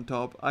half on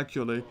top,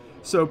 actually.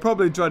 So,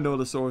 probably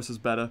Drednaughtosaurus is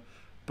better.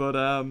 But,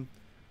 I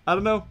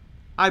don't know.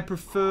 I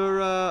prefer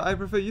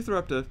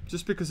Raptor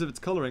just because of its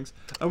colorings.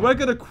 And we're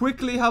going to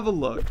quickly have a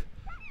look.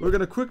 We're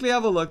going to quickly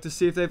have a look to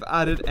see if they've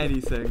added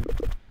anything.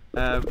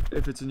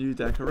 If it's a new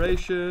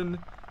decoration.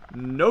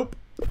 Nope.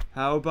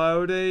 How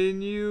about a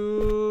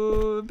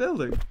new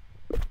building?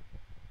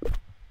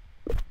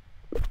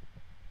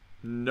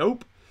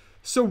 Nope.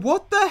 So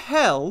what the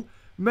hell,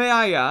 may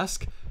I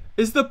ask,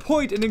 is the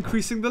point in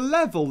increasing the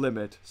level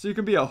limit? So you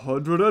can be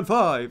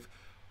 105.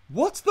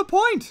 What's the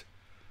point?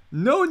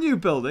 No new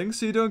buildings,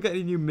 so you don't get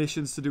any new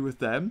missions to do with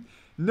them.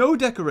 No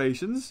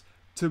decorations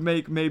to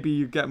make maybe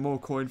you get more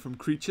coin from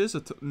creatures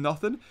or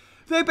nothing.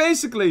 They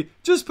basically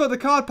just put the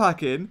card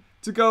pack in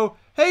to go,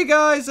 hey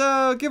guys,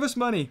 give us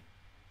money.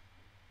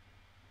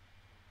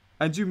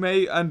 And you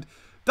may, and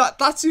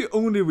that's the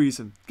only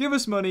reason. Give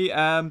us money.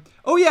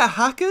 Oh yeah,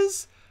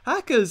 hackers.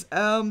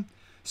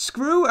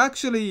 Screw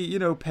actually, you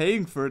know,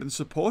 paying for it and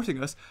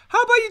supporting us.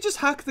 How about you just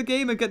hack the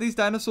game and get these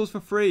dinosaurs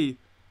for free?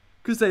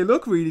 Because they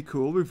look really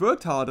cool. We've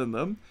worked hard on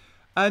them.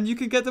 And you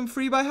can get them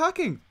free by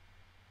hacking.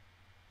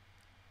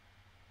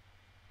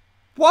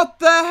 What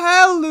the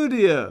hell,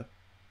 Ludia?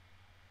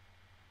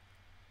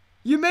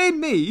 You made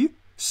me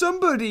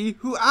somebody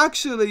who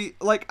actually,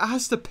 like,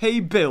 has to pay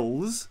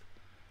bills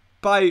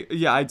by...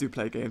 Yeah, I do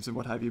play games and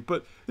what have you.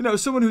 But, you know,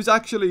 someone who's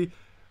actually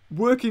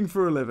working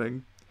for a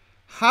living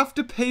have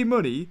to pay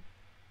money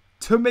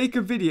to make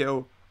a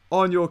video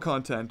on your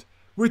content.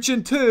 which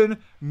in turn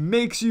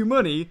makes you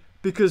money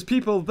because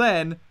people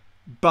then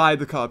buy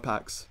the card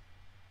packs.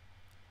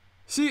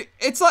 See,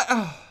 it's like,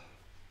 I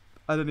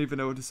don't even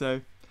know what to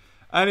say.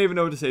 I don't even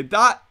know what to say.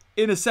 That,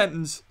 in a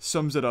sentence,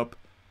 sums it up.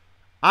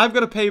 I've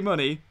got to pay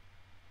money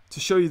to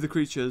show you the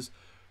creatures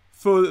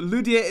for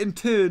Ludia in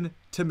turn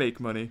to make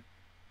money.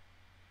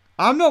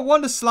 I'm not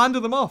one to slander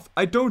them off.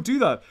 I don't do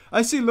that.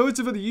 I see loads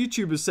of other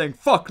YouTubers saying,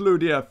 fuck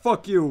Ludia,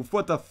 fuck you,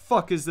 what the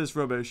fuck is this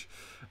rubbish?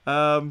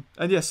 And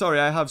yeah, sorry,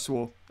 I have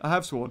sworn.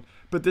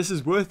 But this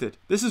is worth it.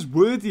 This is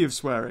worthy of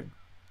swearing.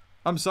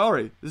 I'm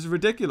sorry. This is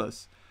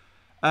ridiculous.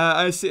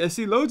 I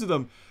see loads of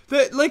them.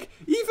 They're, like,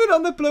 even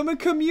on the blooming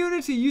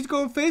community, you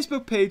go on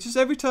Facebook pages,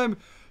 every time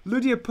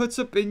Ludia puts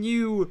up a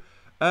new,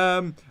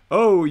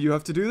 oh, you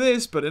have to do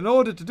this, but in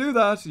order to do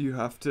that, you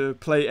have to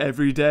play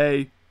every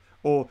day,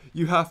 or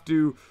you have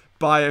to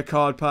buy a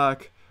card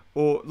pack,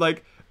 or,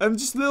 like,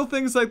 just little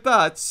things like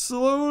that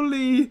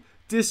slowly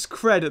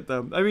discredit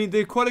them. I mean, the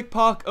Aquatic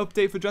Park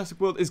update for Jurassic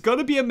World is going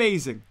to be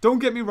amazing, don't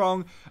get me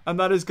wrong, and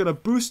that is going to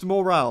boost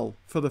morale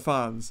for the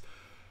fans.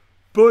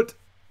 But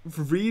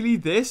really,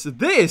 this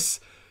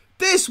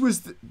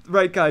was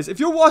right, guys, if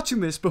you're watching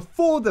this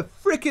before the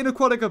freaking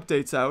Aquatic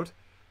update's out,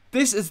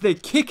 this is they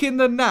kick in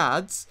the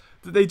nads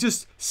that they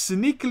just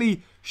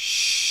sneakily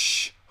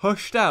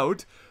hushed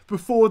out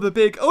before the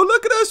big, oh,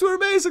 look at us, we're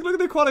amazing, look at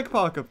the Aquatic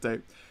Park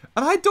update.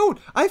 And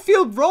I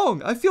feel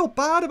wrong, I feel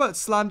bad about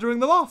slandering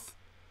them off.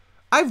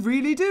 I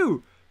really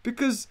do,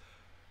 because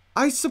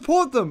I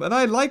support them and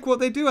I like what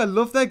they do, I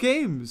love their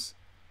games.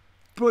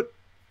 But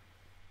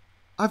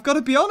I've got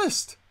to be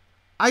honest,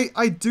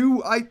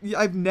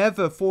 I've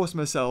never forced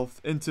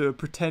myself into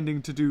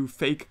pretending to do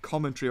fake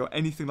commentary or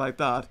anything like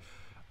that.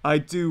 I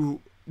do,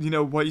 you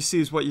know, what you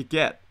see is what you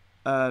get,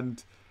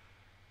 and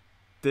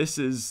this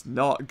is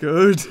not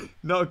good.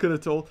 Not good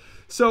at all.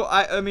 So,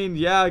 I mean,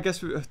 yeah, I guess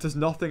there's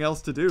nothing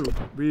else to do.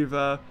 We've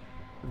got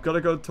to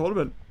go to the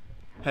tournament.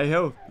 Hey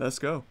ho, let's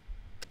go.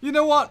 You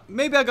know what?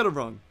 Maybe I got it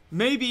wrong.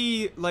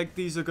 Maybe, like,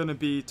 these are going to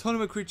be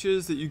tournament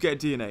creatures that you get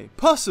DNA.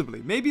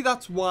 Possibly. Maybe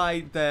that's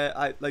why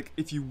they're, like,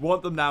 if you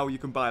want them now, you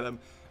can buy them.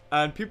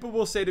 And people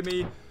will say to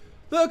me,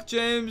 look,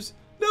 James,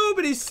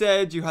 nobody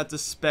said you had to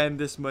spend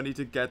this money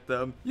to get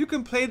them. You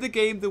can play the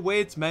game the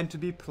way it's meant to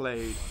be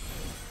played.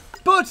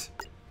 But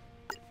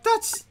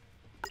that's,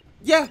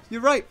 yeah, you're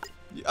right.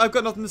 I've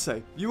got nothing to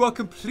say. You are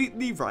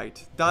completely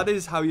right. That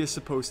is how you're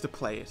supposed to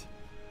play it.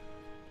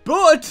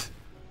 But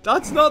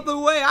that's not the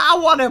way I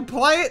want to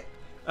play it.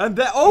 And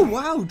there, oh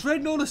wow,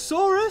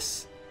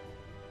 Drednaughtosaurus.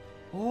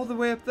 All the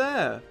way up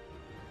there.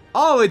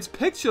 Oh, its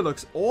picture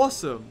looks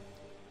awesome.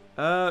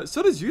 So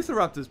does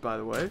Eutheraptors, by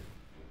the way.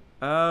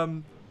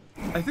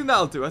 I think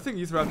that'll do. I think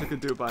Eutheraptor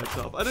could do it by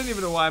itself. I don't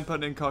even know why I'm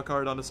putting in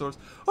Carcharodontosaurus.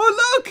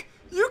 Oh look!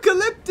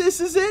 Eucalyptus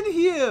is in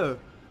here!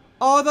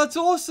 Oh, that's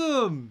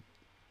awesome!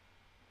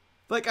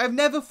 Like, I've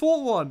never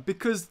fought one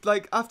because,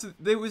 like, after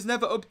it was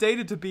never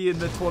updated to be in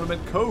the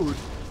tournament code.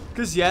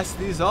 Because yes,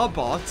 these are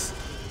bots.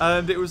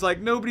 And it was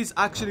like, nobody's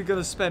actually going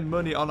to spend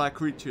money on our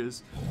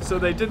creatures. So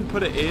they didn't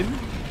put it in.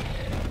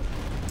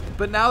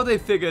 But now they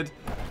figured,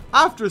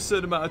 after a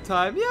certain amount of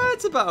time, yeah,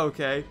 it's about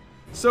okay.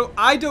 So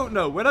I don't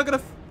know. We're not going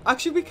to...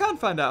 Actually, we can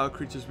find out our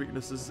creatures'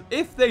 weaknesses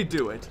if they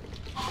do it.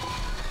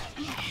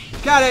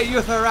 Get it,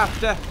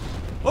 Eutheraptor!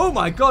 Oh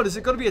my god, is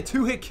it going to be a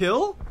 2-hit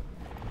kill?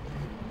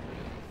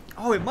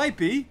 Oh, it might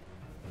be.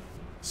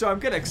 So I'm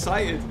getting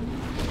excited.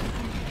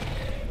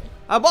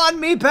 I'm on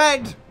me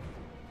bed!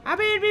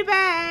 I'm in me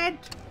bed!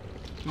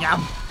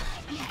 Yum.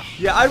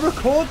 Yeah, I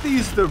record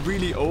these the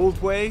really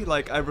old way,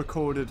 like I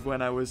recorded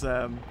when I was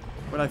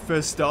when I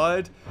first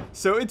started.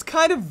 So it's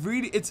kind of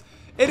really it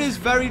is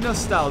very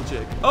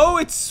nostalgic. Oh,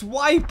 it's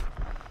Swipe!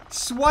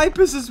 Swipe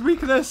is his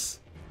weakness.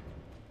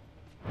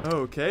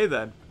 Okay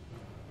then.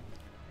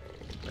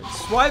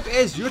 Swipe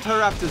is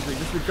Eutheraptor's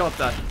weakness, we got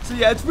that. So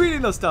yeah, it's really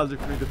nostalgic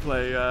for me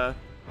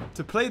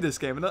to play this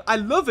game, and I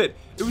love it.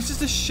 It was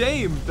just a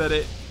shame that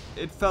it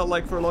felt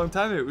like for a long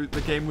time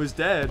the game was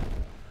dead.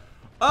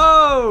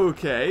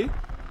 Okay.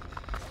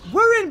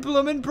 We're in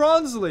Bloomin'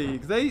 Bronze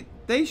League.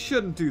 They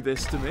shouldn't do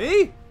this to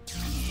me.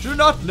 Do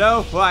not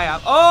know who I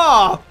am.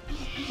 Oh!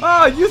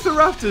 Oh,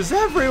 Eutheraptors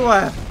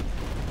everywhere.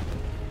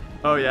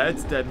 Oh yeah,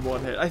 it's dead in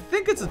one hit. I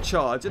think it's a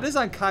charge. It is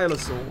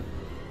Ankylosaur.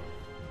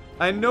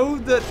 I know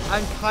that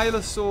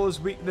Ankylosaur's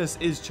weakness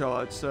is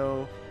charge,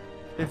 so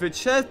if it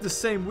shares the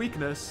same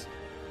weakness,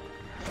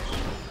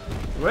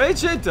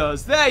 which it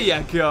does, there you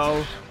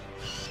go.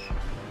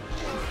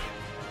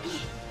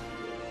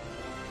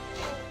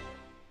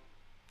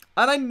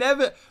 And I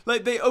never,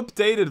 like, they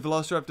updated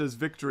Velociraptor's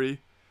victory.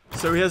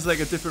 So he has, like,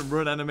 a different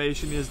run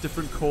animation, he has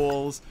different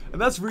calls.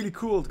 And that's really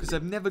cool, because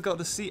I've never got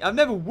to see, I've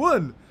never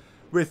won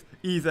with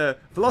either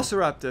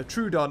Velociraptor,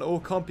 Troodon, or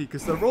Compy,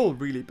 because they're all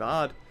really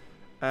bad.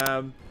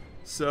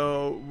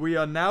 So we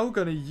are now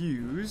going to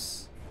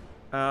use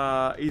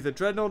either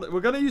Dreadnought, we're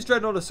going to use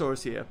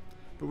Drednaughtosaurus here.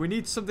 But we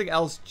need something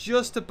else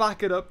just to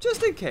back it up,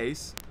 just in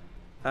case.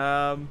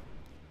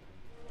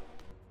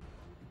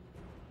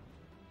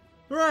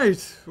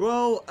 Right,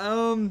 well,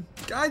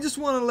 I just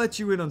want to let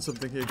you in on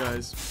something here,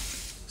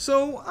 guys.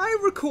 So I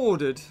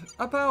recorded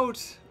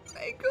about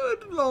a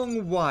good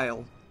long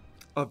while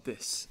of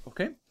this,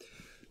 okay?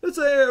 Let's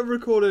say I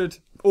recorded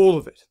all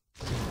of it.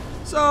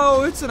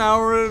 So it's an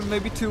hour,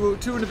 maybe two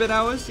and a bit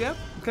hours, yeah,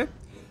 okay.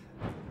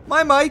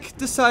 My mic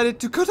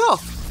decided to cut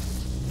off.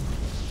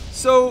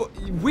 So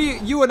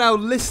you are now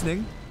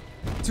listening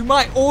to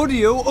my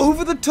audio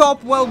over the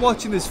top while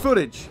watching this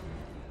footage.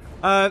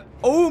 And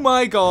oh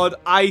my god,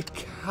 I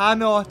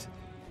cannot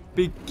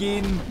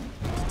begin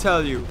to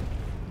tell you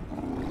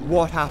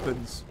what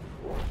happens.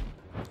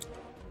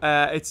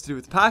 It's to do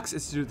with the packs,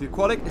 it's to do with the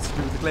aquatic, it's to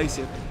do with the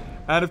glacier.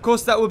 And of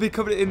course that will be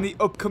covered in the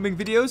upcoming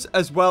videos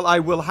as well. I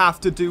will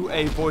have to do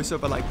a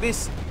voiceover like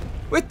this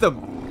with them.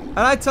 And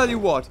I tell you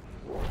what,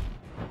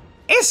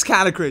 it's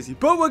kind of crazy.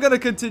 But we're going to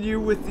continue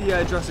with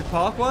the Jurassic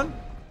Park one.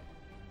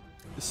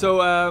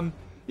 So,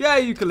 yeah,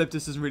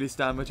 Eucalyptus doesn't really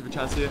stand much of a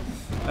chance here.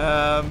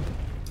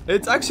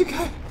 It's actually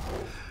kind of...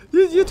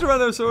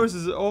 Tyrannosaurus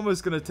is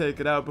almost going to take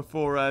it out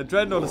before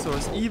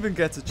Drednaughtosaurus even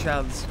gets a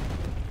chance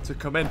to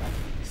come in.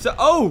 So,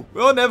 oh,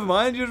 well, never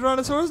mind.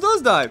 Tyrannosaurus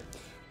does die.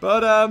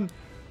 But,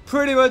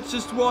 pretty much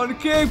just one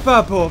kick,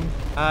 ba-boom,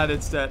 and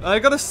it's dead. I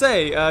gotta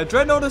say,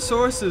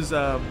 Drednaughtosaurus's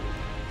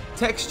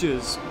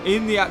textures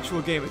in the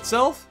actual game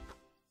itself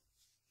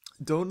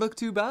don't look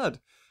too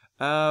bad.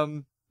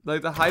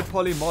 Like the high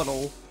poly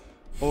model,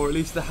 or at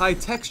least the high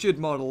textured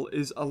model,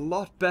 is a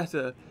lot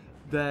better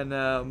than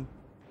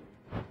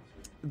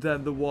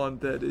the one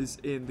that is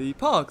in the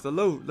park, the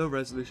low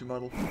resolution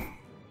model.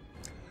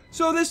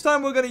 So this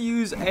time we're gonna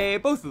use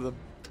both of them.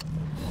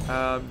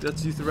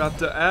 That's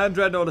Raptor and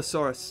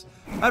Drednaughtosaurus.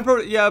 I'd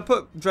probably, yeah, I'll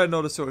put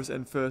Drednaughtosaurus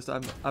in first,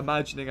 I'm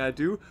imagining I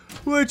do.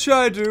 Which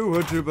I do,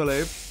 would you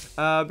believe?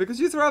 Because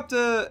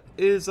Raptor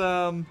is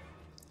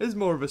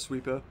more of a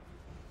sweeper.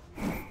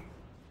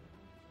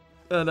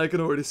 And I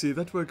can already see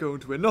that we're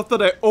going to win. Not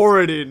that I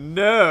already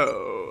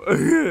know.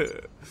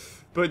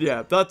 But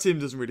yeah, that team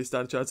doesn't really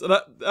stand a chance. And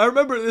I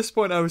remember at this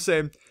point I was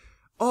saying,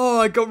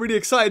 oh, I got really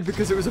excited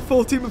because it was a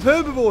full team of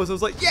herbivores. I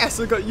was like, yes,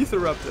 I got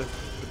Raptor.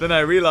 But then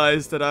I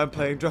realized that I'm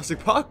playing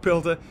Jurassic Park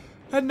Builder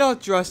and not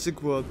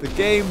Jurassic World, the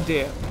game,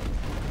 dear.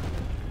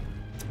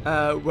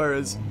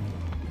 Whereas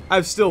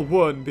I've still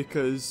won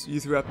because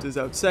Raptor's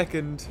out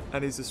second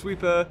and he's a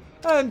sweeper,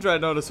 and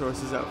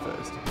Drednaughtosaurus is out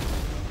first.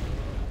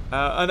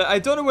 And I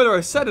don't know whether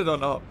I said it or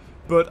not,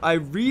 but I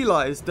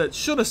realized that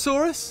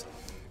Shunosaurus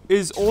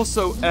is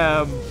also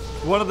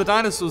one of the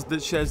dinosaurs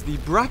that shares the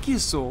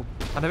Brachiosaurus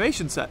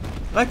animation set.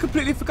 And I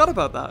completely forgot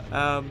about that.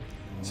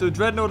 So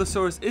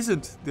Drednaughtosaurus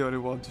isn't the only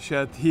one to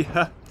share the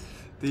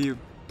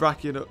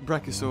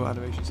Brachiosaurus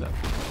animation set.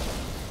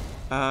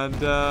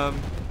 And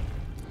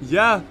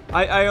yeah,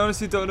 I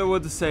honestly don't know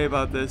what to say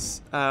about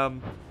this.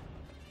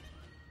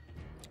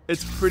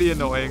 It's pretty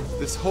annoying.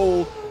 The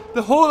whole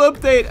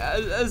update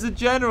as a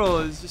general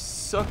is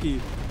just sucky.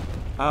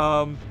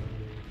 No,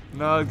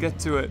 I'll get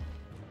to it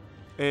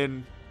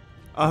in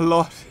a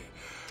lot.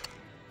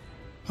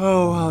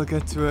 Oh, I'll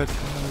get to it.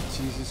 Oh,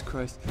 Jesus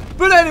Christ.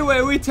 But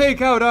anyway, we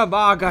take out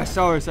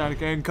Amargasaurus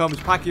and in comes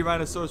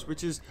Carcharodontosaurus,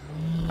 which is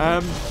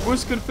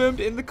was confirmed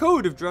in the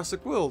code of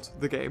Jurassic World,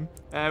 the game,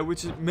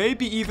 which is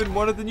maybe even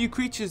one of the new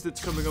creatures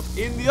that's coming up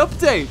in the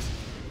update.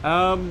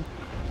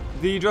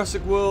 The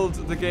Jurassic World,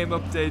 the game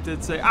update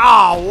did say,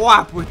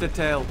 whap with the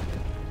tail.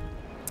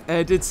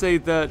 It did say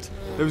that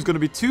there was going to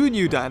be 2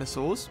 new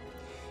dinosaurs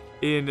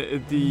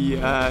in the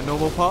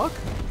normal park,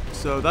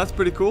 so that's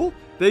pretty cool.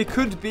 They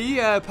could be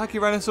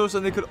Pachyrhinosaurus,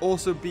 and they could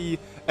also be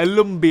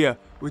Elumbia,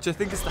 which I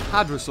think is the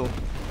Hadrosaur.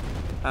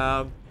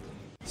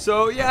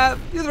 So yeah,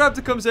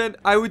 Raptor comes in.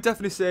 I would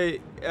definitely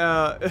say,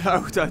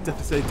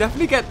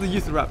 definitely get the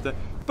Raptor.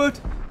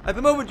 But at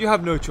the moment, you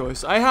have no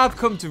choice. I have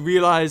come to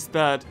realize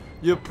that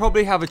you'll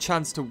probably have a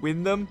chance to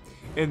win them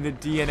in the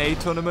DNA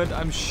tournament.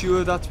 I'm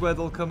sure that's where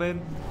they'll come in.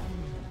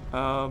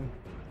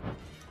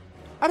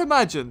 I'd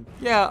imagine.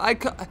 Yeah, I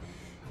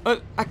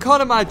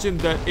can't imagine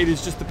that it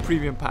is just the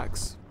premium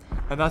packs.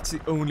 And that's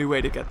the only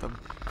way to get them.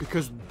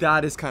 Because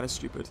that is kind of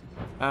stupid.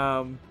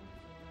 That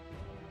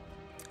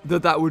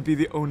would be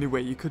the only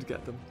way you could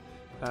get them.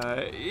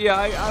 Yeah,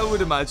 I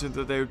would imagine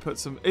that they would put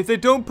some... If they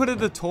don't put it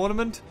in a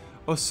tournament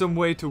or some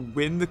way to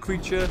win the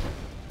creature,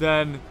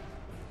 then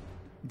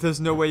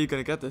there's no way you're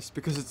going to get this.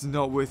 Because it's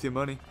not worth your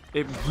money.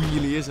 It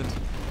really isn't.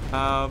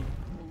 And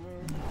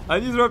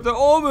Raptor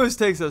almost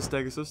takes out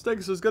Stegosaurus.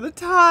 Stegosaurus got a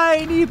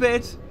tiny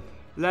bit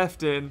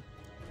left in.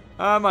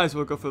 I might as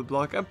well go for the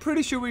block. I'm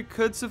pretty sure we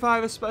could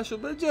survive a special,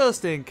 but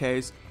just in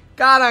case,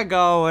 gotta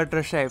go with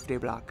the safety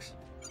blocks.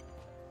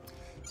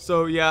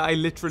 So yeah, I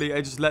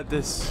just let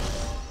this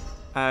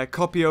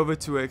copy over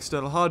to an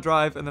external hard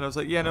drive, and then I was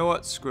like, yeah, you know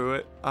what, screw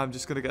it. I'm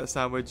just gonna get a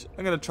sandwich.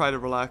 I'm gonna try to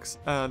relax,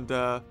 and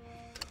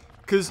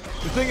because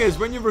the thing is,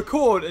 when you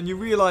record and you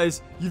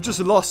realize you've just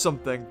lost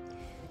something,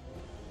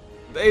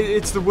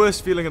 it's the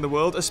worst feeling in the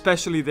world,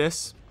 especially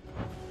this.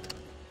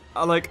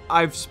 Like,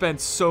 I've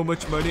spent so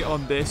much money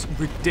on this,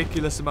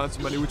 ridiculous amounts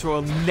of money, which I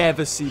will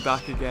never see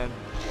back again.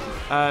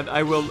 And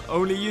I will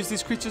only use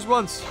these creatures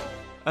once.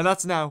 And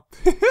that's now.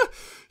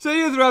 So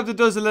Raptor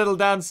does a little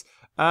dance.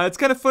 It's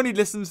kind of funny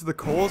listening to the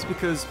calls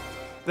because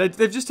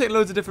they've just taken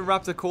loads of different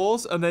raptor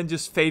calls and then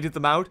just faded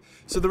them out.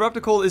 So the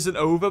raptor call isn't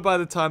over by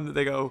the time that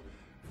they go.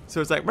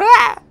 So it's like,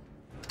 rah,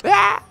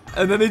 rah,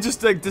 and then they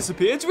just like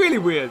disappear. It's really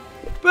weird.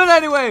 But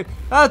anyway,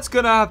 that's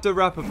gonna have to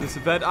wrap up this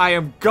event. I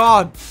am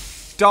darn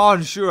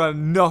sure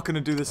I'm not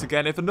gonna do this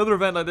again. If another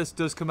event like this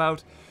does come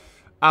out,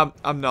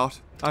 I'm not.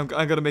 I'm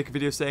gonna make a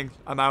video saying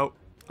I'm out.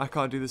 I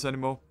can't do this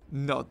anymore.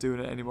 Not doing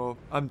it anymore.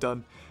 I'm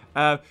done.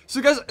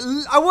 So guys,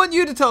 I want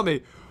you to tell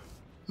me.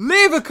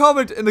 Leave a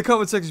comment in the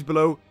comment section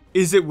below.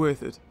 Is it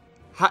worth it?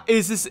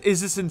 Is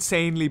this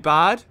insanely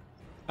bad?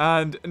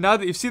 And now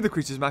that you've seen the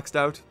creatures maxed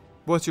out,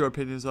 what's your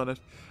opinions on it?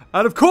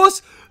 And of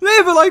course,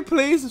 leave a like,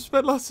 please. I've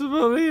spent lots of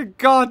money.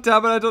 God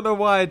damn it, I don't know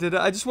why I did it.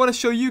 I just want to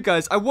show you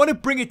guys. I want to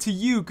bring it to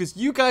you because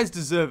you guys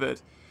deserve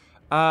it.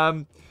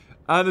 And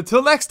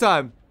until next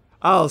time,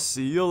 I'll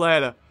see you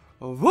later.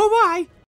 Bye-bye.